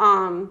so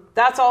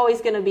that's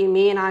always going to be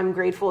me, and I'm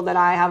grateful that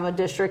I have a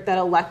district that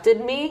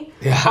elected me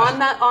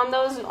on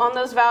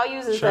those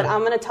values. Is that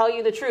I'm going to tell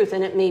you the truth,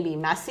 and it may be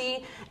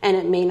messy, and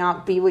it may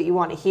not be what you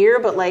want to hear,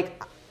 but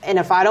and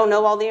if I don't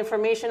know all the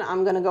information,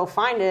 I'm going to go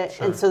find it,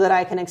 and so that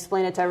I can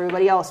explain it to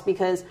everybody else,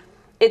 because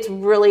it's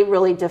really,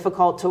 really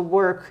difficult to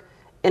work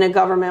in a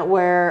government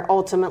where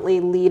ultimately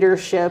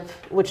leadership,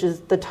 which is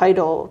the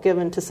title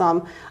given to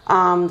some,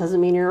 doesn't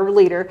mean you're a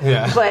leader.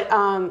 But,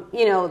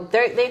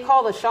 they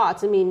call the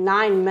shots.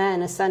 9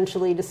 men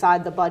essentially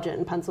decide the budget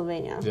in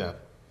Pennsylvania.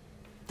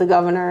 The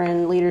governor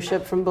and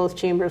leadership from both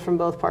chambers, from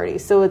both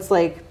parties. So it's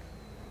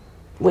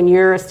when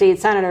you're a state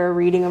senator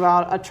reading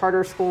about a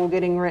charter school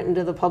getting written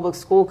to the public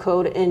school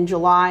code in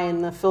July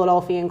in the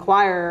Philadelphia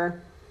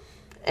Inquirer,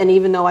 And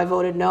even though I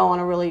voted no on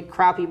a really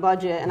crappy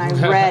budget, and I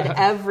read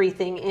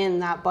everything in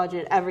that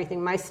budget,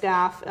 everything. My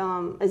staff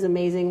is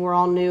amazing. We're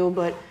all new,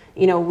 but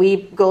we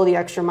go the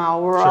extra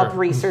mile. We're up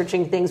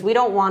researching things. We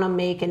don't want to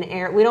make an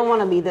error. We don't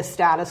want to be the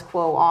status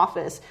quo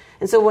office.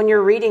 And so when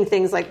you're reading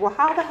things like, well,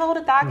 how the hell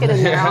did that get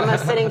in there? I'm a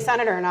sitting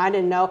senator and I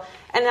didn't know.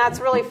 And that's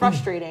really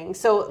frustrating.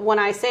 So when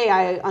I say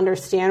I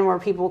understand where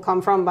people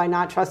come from by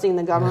not trusting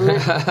the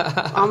government,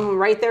 I'm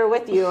right there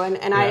with you.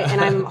 And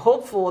I'm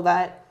hopeful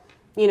that,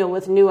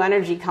 with new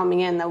energy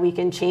coming in, that we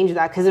can change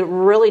that, because it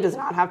really does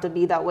not have to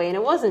be that way, and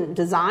it wasn't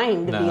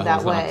designed to be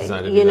that way.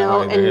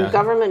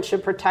 Government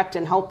should protect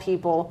and help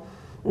people,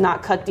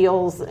 not cut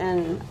deals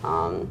and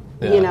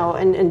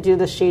and do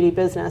the shady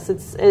business.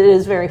 It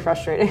is very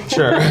frustrating.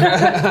 Sure.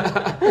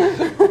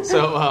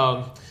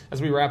 So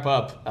as we wrap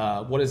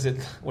up, what has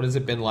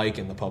it been like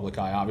in the public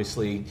eye?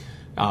 Obviously,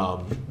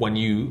 when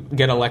you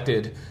get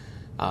elected.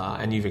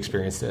 And you've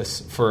experienced this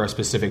for a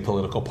specific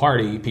political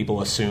party,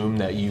 people assume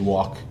that you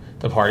walk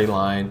the party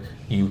line,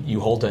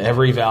 you hold to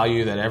every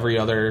value that every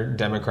other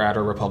Democrat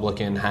or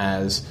Republican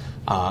has,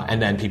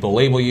 and then people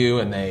label you,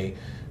 and they,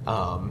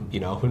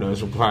 who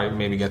knows, we'll probably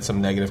maybe get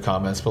some negative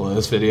comments below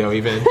this video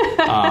even.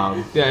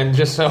 And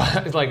just so,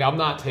 I'm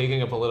not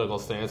taking a political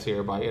stance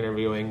here by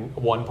interviewing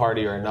one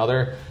party or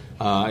another.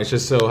 It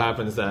just so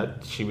happens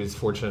that she was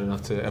fortunate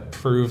enough to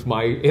approve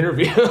my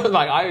interview.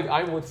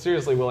 I'm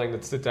seriously willing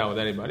to sit down with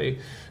anybody.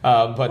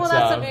 But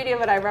that's the beauty of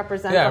it. I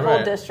represent the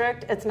whole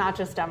district. It's not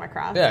just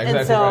Democrats. Yeah, exactly.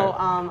 And so,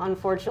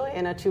 unfortunately,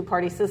 in a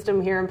two-party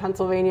system here in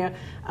Pennsylvania,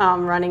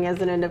 running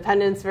as an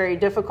independent is very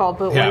difficult.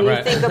 But when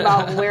you think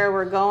about where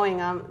we're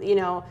going,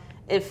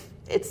 if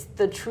it's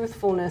the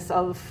truthfulness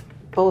of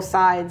both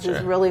sides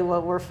is really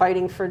what we're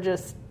fighting for.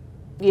 Just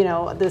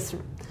this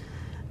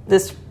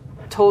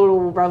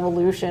total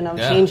revolution of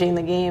changing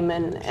the game,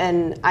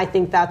 and I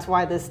think that's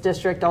why this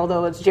district,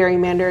 although it's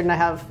gerrymandered and I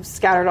have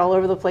scattered all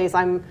over the place,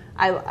 I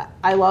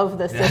love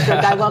this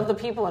district. I love the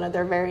people in it.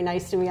 They're very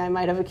nice to me. I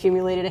might have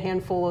accumulated a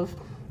handful of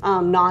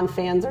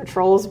non-fans or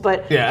trolls,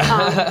 but they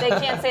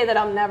can't say that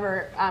I'm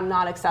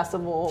not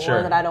accessible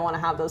or that I don't want to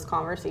have those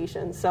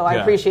conversations. So I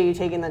appreciate you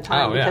taking the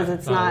time, because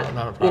it's not a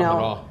problem at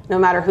all. No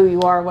matter who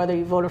you are, whether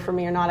you voted for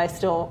me or not, I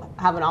still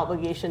have an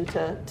obligation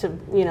to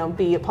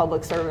be a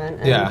public servant.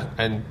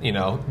 And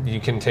you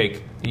can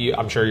take.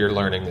 I'm sure you're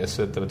learning this,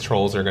 that the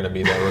trolls are going to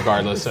be there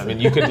regardless. I mean,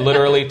 you could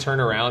literally turn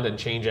around and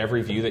change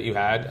every view that you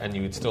had, and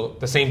you would still,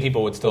 the same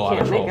people would still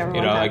have a troll.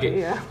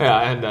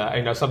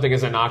 And something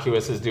as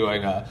innocuous as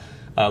doing a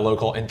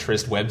local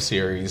interest web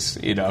series,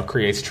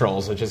 creates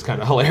trolls, which is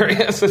kind of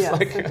hilarious. It's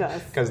it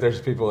does. Because there's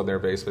people in their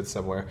basement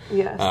somewhere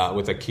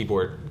with a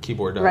keyboard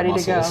ready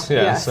muscles. To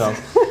go. Yeah. So,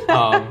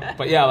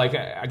 but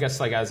I guess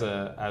as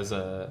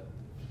a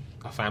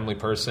family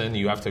person,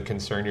 you have to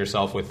concern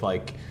yourself with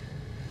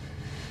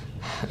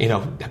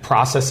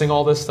processing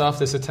all this stuff,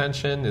 this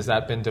attention. Has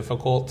that been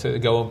difficult to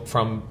go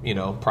from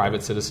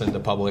private citizen to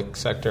public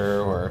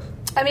sector? Or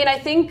I mean, I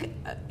think,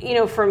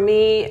 for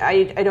me,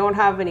 I don't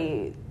have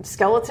any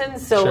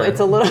skeletons, so it's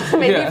a little,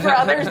 maybe for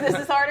others this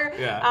is harder.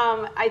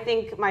 I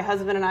think my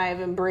husband and I have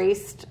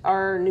embraced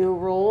our new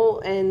role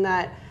in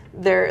that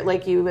there,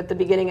 like you at the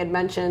beginning had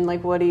mentioned,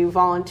 what do you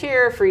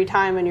volunteer, free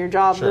time, and your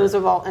job, those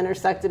have all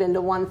intersected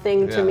into one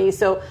thing to me.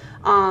 So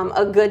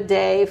a good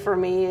day for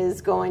me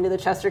is going to the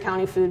Chester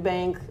County Food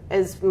Bank,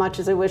 as much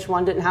as I wish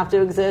one didn't have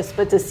to exist,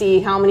 but to see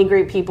how many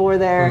great people are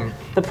there,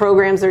 the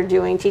programs they're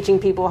doing, teaching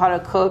people how to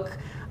cook,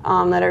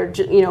 that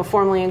are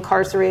formerly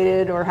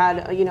incarcerated or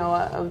had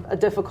a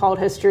difficult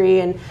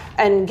history,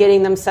 and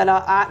getting them set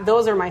up.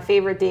 Those are my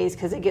favorite days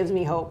because it gives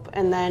me hope.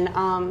 And then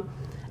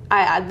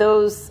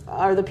those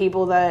are the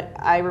people that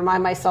I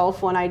remind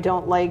myself when I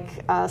don't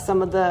like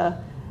some of the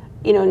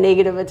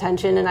negative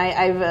attention. And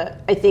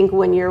I think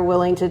when you're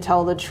willing to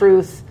tell the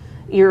truth,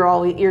 you're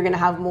going to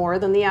have more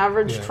than the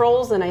average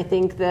trolls. And I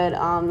think that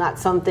that's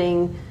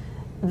something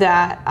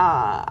that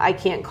I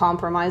can't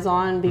compromise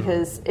on,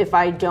 because if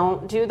I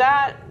don't do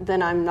that,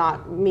 then I'm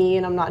not me,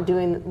 and I'm not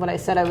doing what I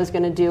said I was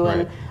going to do.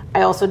 And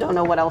I also don't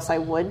know what else I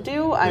would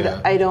do.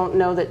 I don't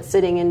know that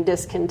sitting in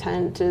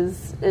discontent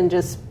and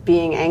just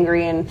being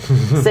angry and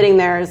sitting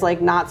there is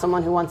not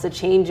someone who wants to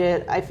change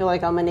it. I feel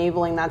like I'm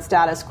enabling that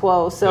status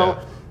quo. So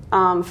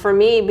for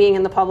me, being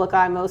in the public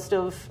eye, most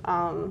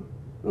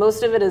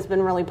of it has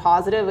been really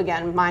positive,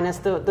 again, minus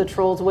the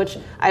trolls, which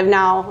I've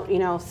now,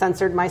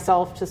 censored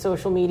myself to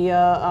social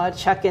media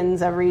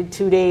check-ins every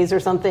 2 days or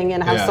something,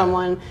 and have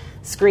someone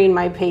screen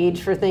my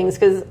page for things,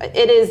 because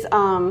it is,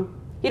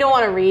 you don't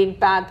want to read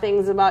bad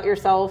things about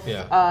yourself.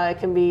 It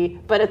can be,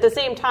 but at the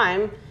same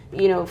time,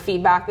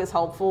 feedback is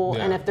helpful,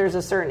 and if there's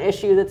a certain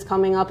issue that's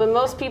coming up, and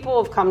most people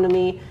have come to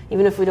me,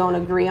 even if we don't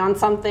agree on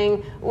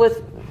something,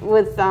 with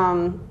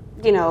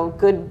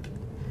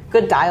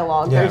good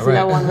dialogue. There's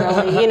no one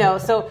really,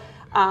 so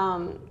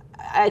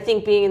I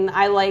think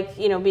I like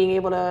being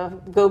able to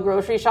go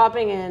grocery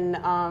shopping, and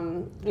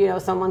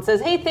someone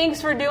says, hey,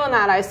 thanks for doing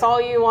that, I saw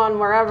you on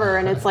wherever,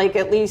 and it's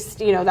at least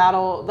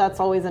that's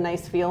always a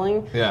nice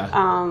feeling.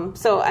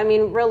 So I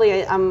mean,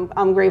 really,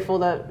 I'm grateful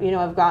that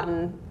I've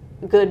gotten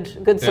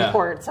good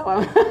support. So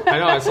I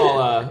know I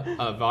saw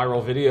a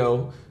viral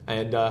video,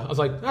 and I was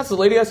like, "That's the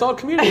lady I saw at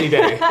Community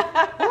Day."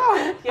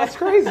 That's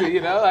crazy,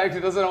 Like, it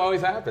doesn't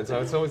always happen.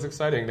 So it's always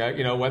exciting that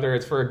whether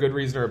it's for a good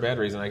reason or a bad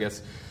reason, I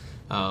guess.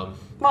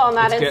 Well, in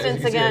that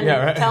instance,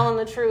 telling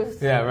the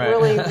truth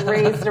really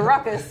raised a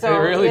ruckus. So it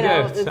really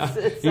did.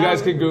 It's, you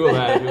guys can Google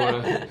that if you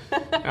want to.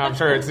 I'm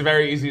sure it's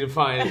very easy to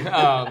find.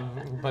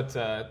 But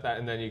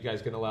and then you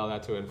guys can allow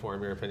that to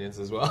inform your opinions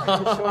as well.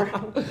 Sure.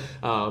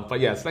 But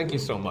yes, thank you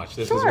so much.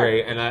 This was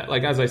great. And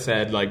as I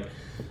said,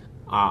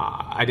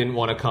 I didn't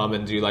want to come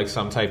and do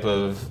some type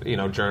of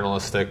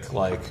journalistic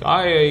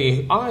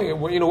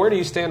where do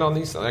you stand on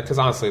these? Because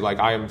honestly,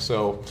 I am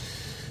so.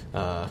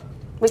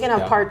 We can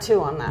have part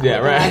 2 on that. Yeah,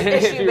 right.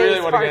 If you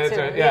really want to get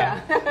into it, yeah.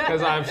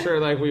 Because I'm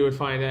sure we would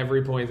find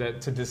every point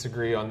to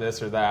disagree on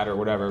this or that or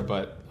whatever.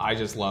 But I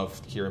just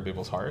love hearing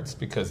people's hearts,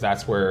 because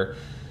that's where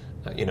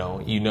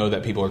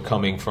that people are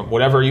coming from.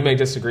 Whatever you may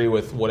disagree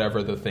with,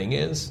 whatever the thing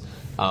is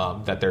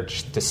that they're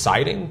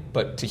deciding,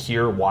 but to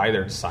hear why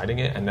they're deciding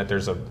it, and that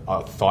there's a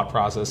thought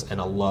process and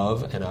a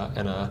love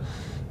and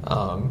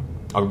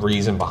a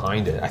reason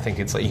behind it. I think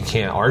it's you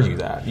can't argue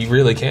that. You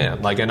really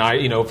can't. And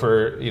I,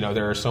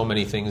 there are so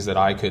many things that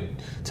I could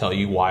tell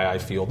you why I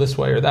feel this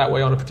way or that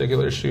way on a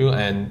particular issue,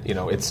 and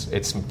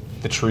it's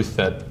the truth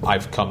that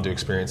I've come to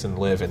experience and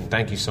live. And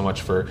thank you so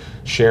much for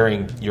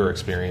sharing your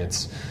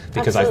experience,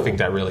 because Absolutely. I think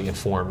that really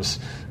informs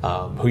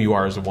who you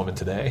are as a woman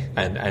today,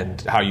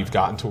 and how you've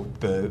gotten to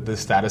the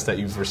status that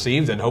you've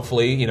received, and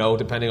hopefully,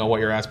 depending on what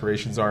your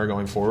aspirations are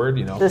going forward,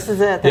 This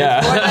is it.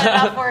 There's more than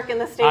enough work in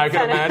the state I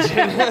can Senate.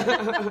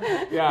 Imagine.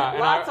 Yeah,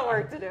 lots of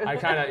work to do.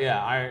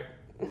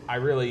 I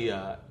really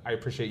I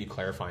appreciate you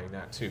clarifying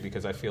that too,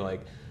 because I feel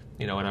like,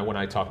 when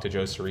I talk to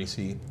Joe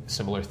Cerisi,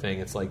 similar thing.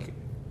 It's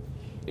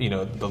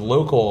the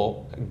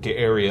local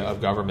area of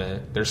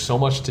government, there's so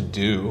much to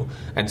do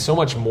and so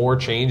much more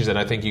change that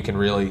I think you can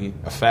really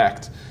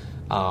affect.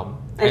 And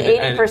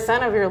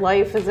 80% of your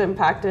life is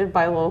impacted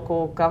by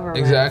local government.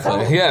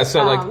 Exactly.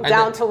 So,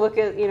 down to look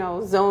at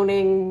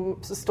zoning,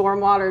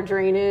 stormwater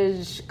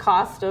drainage,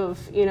 cost of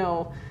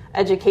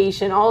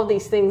education. All of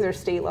these things are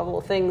state level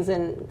things,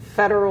 and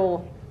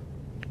federal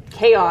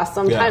chaos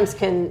sometimes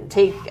can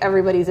take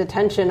everybody's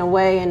attention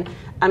away. And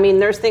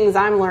there's things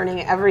I'm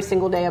learning every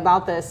single day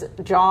about this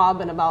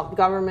job and about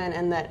government,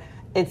 and that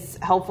it's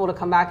helpful to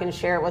come back and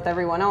share it with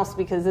everyone else,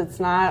 because it's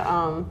not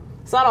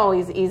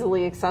always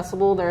easily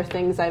accessible. There are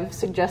things I've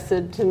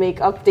suggested to make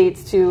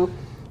updates to,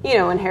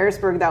 in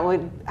Harrisburg, that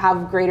would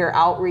have greater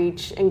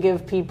outreach and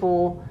give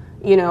people,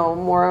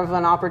 more of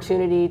an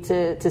opportunity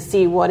to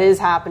see what is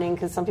happening,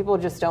 because some people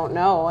just don't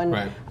know, and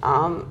right.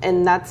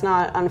 And that's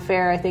not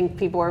unfair. I think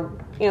people are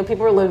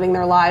living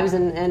their lives,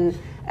 and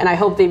I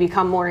hope they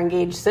become more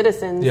engaged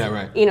citizens. Yeah,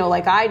 right.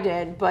 Like I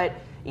did, but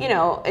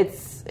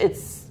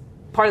it's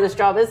part of this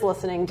job is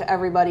listening to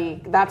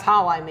everybody. That's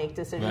how I make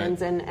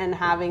decisions, right. and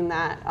having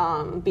that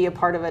be a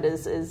part of it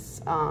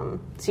is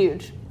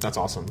huge. That's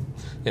awesome.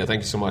 Yeah,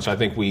 thank you so much. I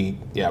think we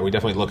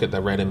definitely look at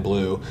the red and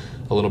blue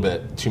a little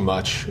bit too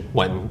much,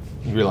 when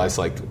you realize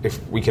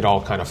if we could all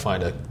kind of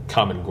find a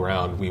common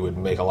ground, we would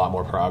make a lot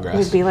more progress. It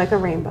would be like a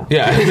rainbow.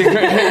 Yeah, it'd be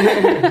great.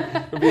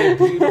 It would be a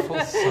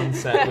beautiful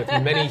sunset with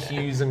many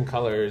hues and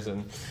colors.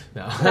 And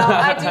no,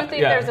 I do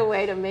think there's a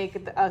way to make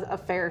a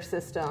fair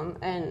system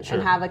and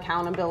have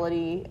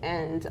accountability,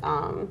 and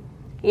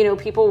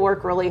people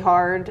work really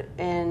hard,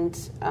 and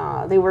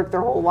they work their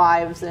whole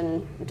lives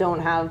and don't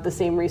have the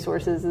same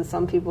resources as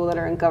some people that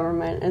are in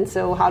government. And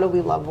so how do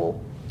we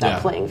level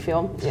that playing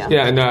field? Yeah,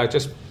 and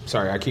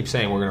sorry, I keep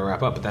saying we're going to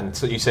wrap up, but then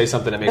you say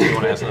something that makes me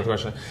want to ask another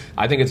question.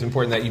 I think it's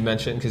important that you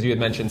mention, because you had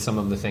mentioned some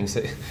of the things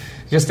that,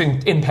 just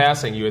in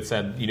passing, you had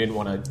said you didn't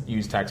want to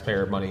use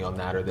taxpayer money on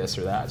that or this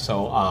or that.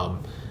 So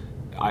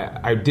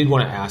I did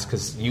want to ask,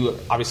 because you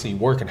obviously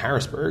work in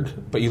Harrisburg,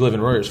 but you live in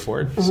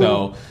Royersford. Mm-hmm.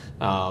 So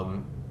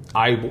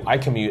I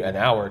commute an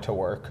hour to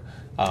work.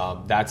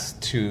 That's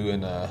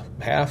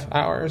 2.5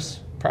 hours,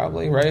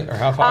 probably, right? Or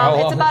how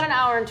far? It's about an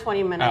hour and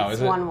 20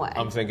 minutes one way.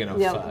 I'm thinking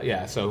of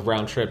so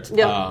round trip.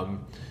 Yep.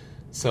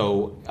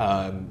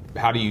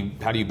 How do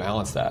you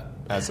balance that?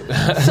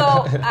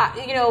 So,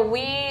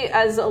 we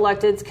as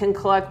electeds can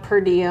collect per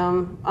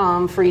diem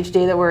for each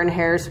day that we're in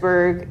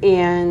Harrisburg.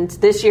 And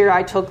this year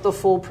I took the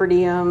full per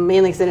diem,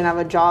 mainly because I didn't have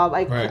a job.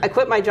 I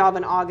quit my job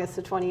in August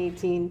of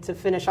 2018 to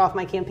finish off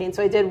my campaign.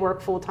 So I did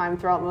work full-time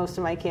throughout most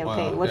of my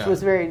campaign, which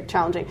was very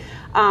challenging.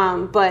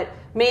 But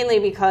mainly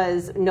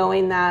because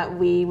knowing that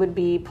we would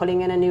be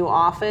putting in a new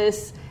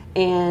office,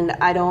 and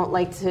I don't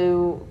like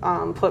to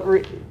put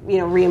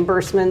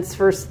reimbursements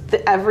for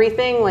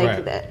everything.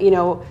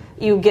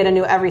 You get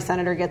every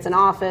senator gets an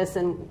office,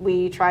 and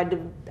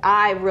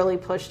I really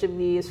pushed to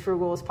be as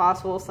frugal as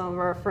possible. Some of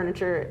our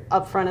furniture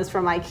up front is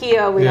from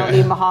IKEA. We don't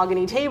need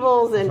mahogany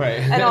tables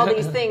and all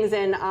these things.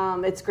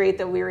 And it's great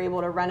that we were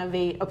able to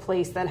renovate a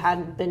place that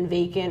had been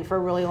vacant for a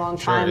really long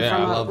time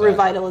from a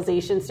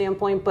revitalization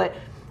standpoint. But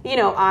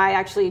I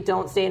actually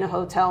don't stay in a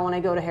hotel when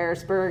I go to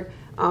Harrisburg.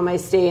 I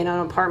stay in an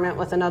apartment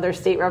with another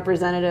state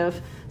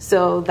representative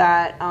so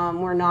that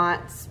we're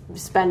not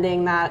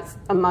spending that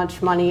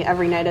much money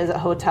every night as a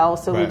hotel.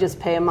 So we just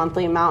pay a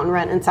monthly amount in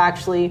rent. And it's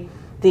actually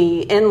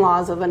the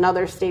in-laws of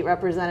another state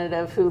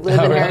representative who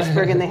live in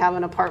Harrisburg, and they have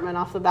an apartment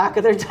off the back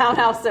of their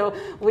townhouse. So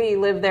we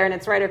live there, and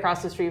it's right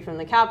across the street from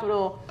the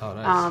Capitol. Oh,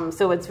 nice.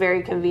 So it's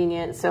very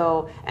convenient.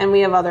 So, and we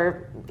have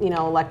other,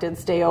 elected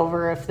stay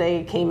over if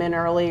they came in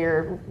early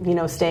or,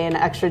 stay an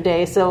extra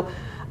day. So,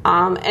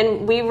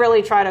 and we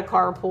really try to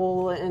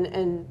carpool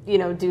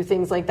and do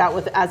things like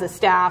that as a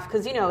staff,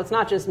 because, it's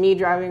not just me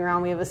driving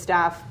around. We have a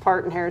staff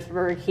part in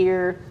Harrisburg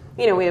here.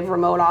 We have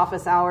remote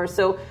office hours.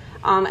 So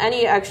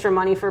any extra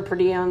money for per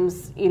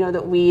diems,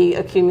 that we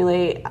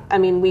accumulate, I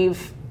mean,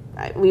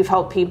 we've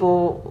helped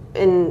people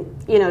in,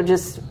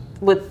 just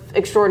with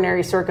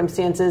extraordinary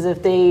circumstances.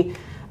 If they,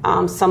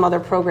 some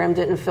other program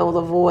didn't fill the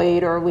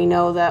void, or we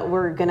know that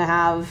we're going to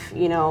have,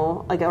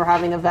 like we're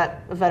having a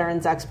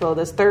Veterans Expo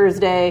this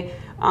Thursday,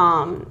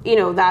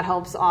 that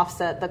helps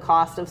offset the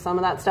cost of some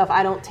of that stuff.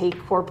 I don't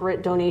take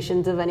corporate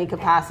donations of any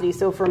capacity.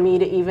 So for me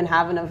to even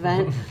have an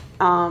event,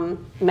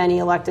 many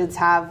electeds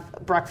have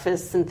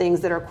breakfasts and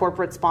things that are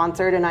corporate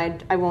sponsored, and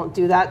I won't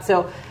do that.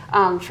 So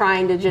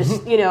trying to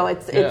just,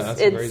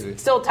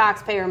 it's still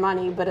taxpayer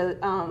money, but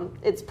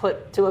it's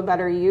put to a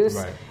better use.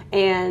 Right.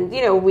 And,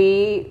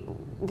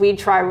 we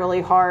try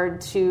really hard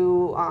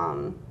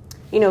to,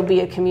 be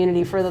a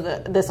community for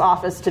this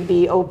office to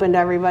be open to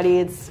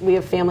everybody. We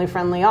have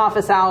family-friendly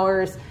office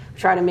hours. We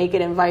try to make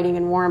it inviting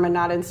and warm and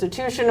not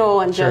institutional,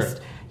 and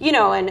just,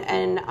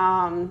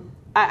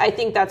 I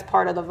think that's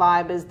part of the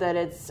vibe, is that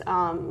it's,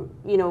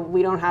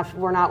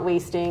 we're not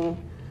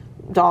wasting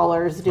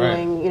dollars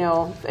doing,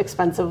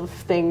 expensive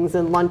things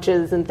and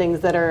lunches and things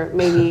that are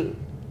maybe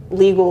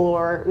legal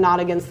or not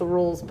against the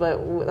rules,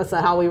 but that's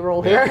not how we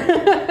roll here.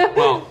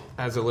 Well,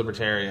 as a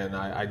libertarian,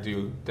 I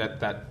do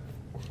that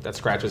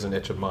scratches an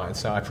itch of mine,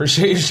 so I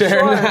appreciate you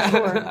sharing that.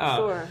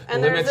 Sure.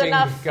 And there's limiting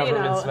enough,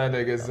 government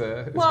spending is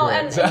great.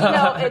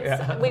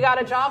 We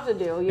got a job to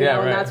do, and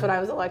that's what I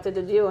was elected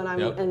to do.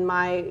 And and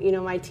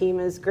my team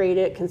is great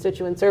at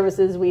constituent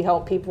services. We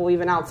help people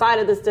even outside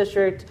of this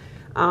district.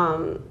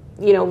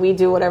 We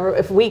do whatever.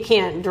 If we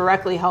can't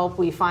directly help,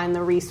 we find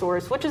the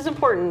resource, which is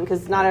important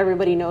because not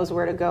everybody knows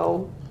where to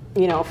go,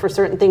 for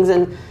certain things.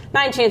 And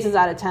 9 chances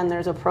out of 10,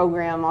 there's a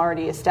program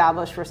already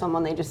established for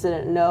someone they just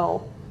didn't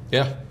know.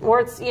 Yeah. Or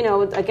it's,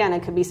 again,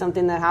 it could be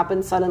something that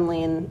happens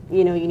suddenly and,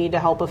 you need to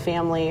help a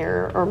family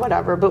or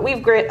whatever. But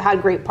we've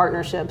had great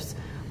partnerships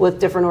with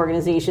different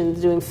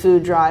organizations doing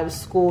food drives,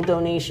 school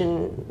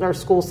donation or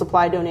school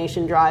supply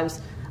donation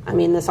drives. I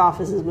mean, this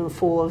office has been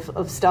full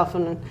of stuff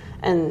and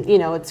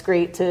it's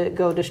great to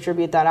go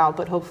distribute that out.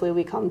 But hopefully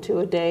we come to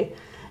a day,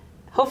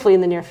 hopefully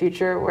in the near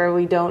future, where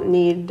we don't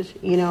need,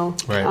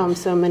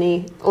 so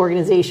many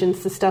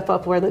organizations to step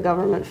up where the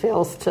government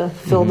fails to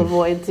fill the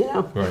voids,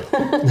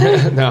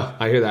 Right. No,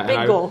 I hear that.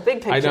 Big goal,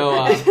 big picture. I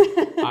know,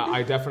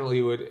 I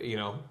definitely would, in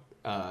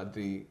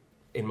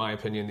my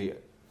opinion,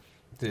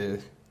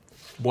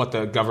 what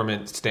the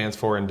government stands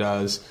for and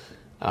does,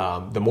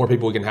 the more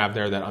people we can have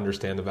there that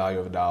understand the value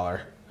of a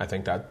dollar, I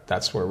think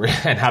that's where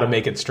and how to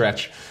make it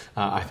stretch.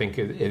 I think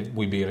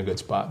we'd be in a good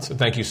spot. So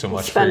thank you so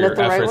much for your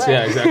efforts. Right way.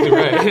 Yeah, exactly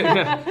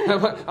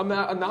right.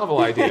 A novel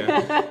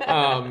idea.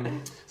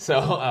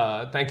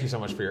 Thank you so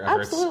much for your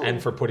efforts. Absolutely.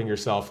 And for putting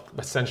yourself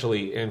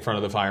essentially in front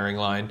of the firing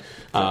line.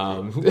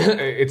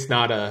 It's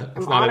not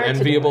an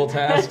enviable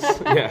task.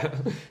 Yeah,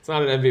 it's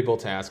not an enviable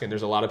task. And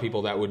there's a lot of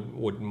people that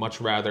would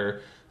much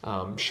rather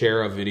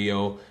share a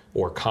video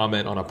or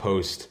comment on a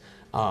post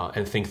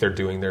and think they're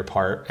doing their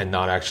part and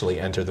not actually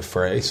enter the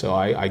fray. So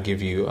I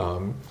give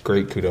you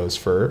great kudos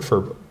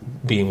for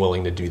being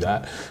willing to do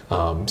that.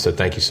 So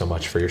thank you so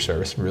much for your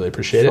service. Really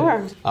appreciate it.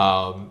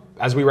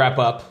 As we wrap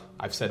up,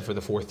 I've said for the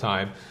 4th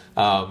time,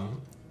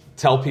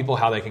 tell people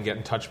how they can get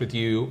in touch with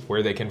you,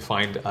 where they can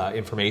find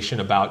information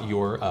about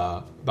your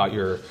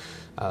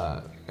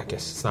I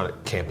guess it's not a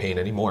campaign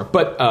anymore,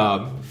 but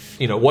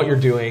what you're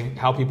doing,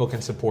 how people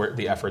can support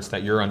the efforts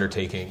that you're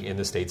undertaking in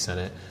the state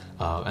Senate,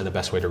 and the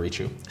best way to reach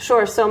you.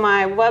 Sure. So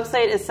my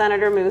website is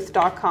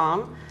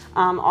senatormuth.com.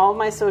 All of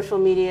my social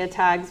media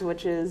tags,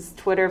 which is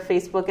Twitter,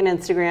 Facebook, and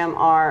Instagram,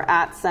 are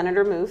at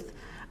Senator Muth.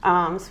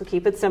 So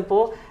keep it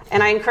simple.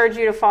 And I encourage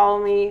you to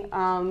follow me.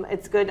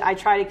 It's good. I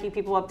try to keep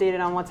people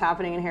updated on what's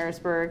happening in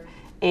Harrisburg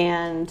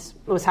and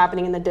what's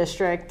happening in the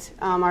district.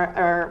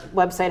 Our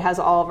website has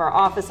all of our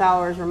office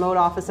hours, remote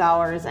office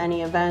hours,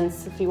 any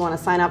events. If you want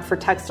to sign up for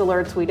text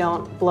alerts, we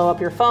don't blow up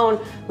your phone.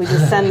 We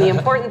just send the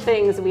important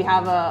things. We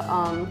have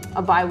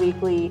a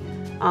bi-weekly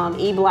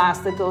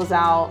e-blast that goes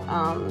out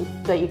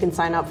that you can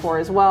sign up for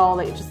as well,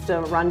 just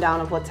a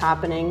rundown of what's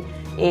happening.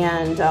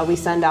 And we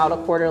send out a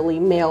quarterly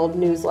mailed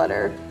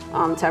newsletter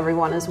to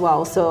everyone as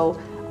well. So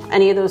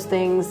any of those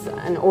things,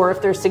 or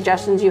if there's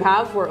suggestions you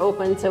have, we're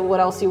open to what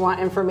else you want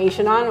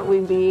information on.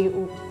 We'd be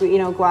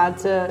glad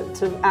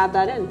to add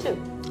that in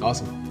too.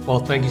 Awesome. Well,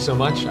 thank you so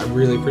much. I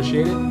really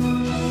appreciate it.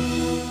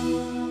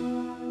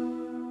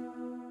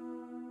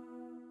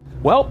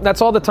 Well,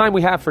 that's all the time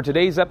we have for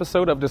today's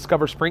episode of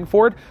Discover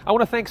Springford. I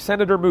want to thank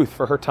Senator Muth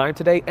for her time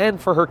today and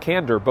for her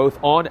candor,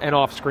 both on and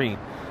off screen.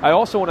 I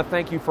also want to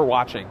thank you for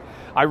watching.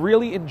 I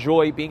really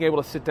enjoy being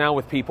able to sit down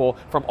with people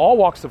from all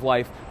walks of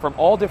life, from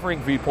all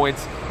differing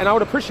viewpoints, and I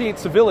would appreciate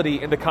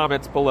civility in the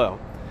comments below.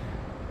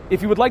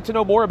 If you would like to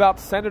know more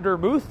about Senator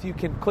Muth, you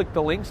can click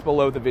the links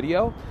below the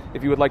video.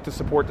 If you would like to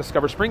support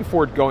Discover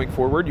Springford going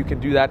forward, you can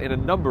do that in a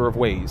number of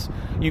ways.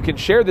 You can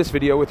share this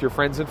video with your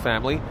friends and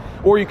family,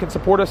 or you can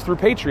support us through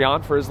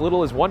Patreon for as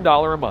little as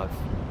 $1 a month.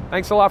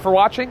 Thanks a lot for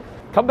watching.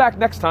 Come back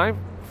next time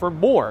for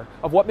more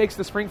of what makes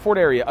the Springford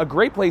area a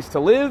great place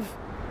to live,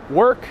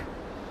 work,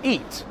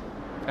 eat,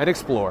 and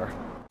explore.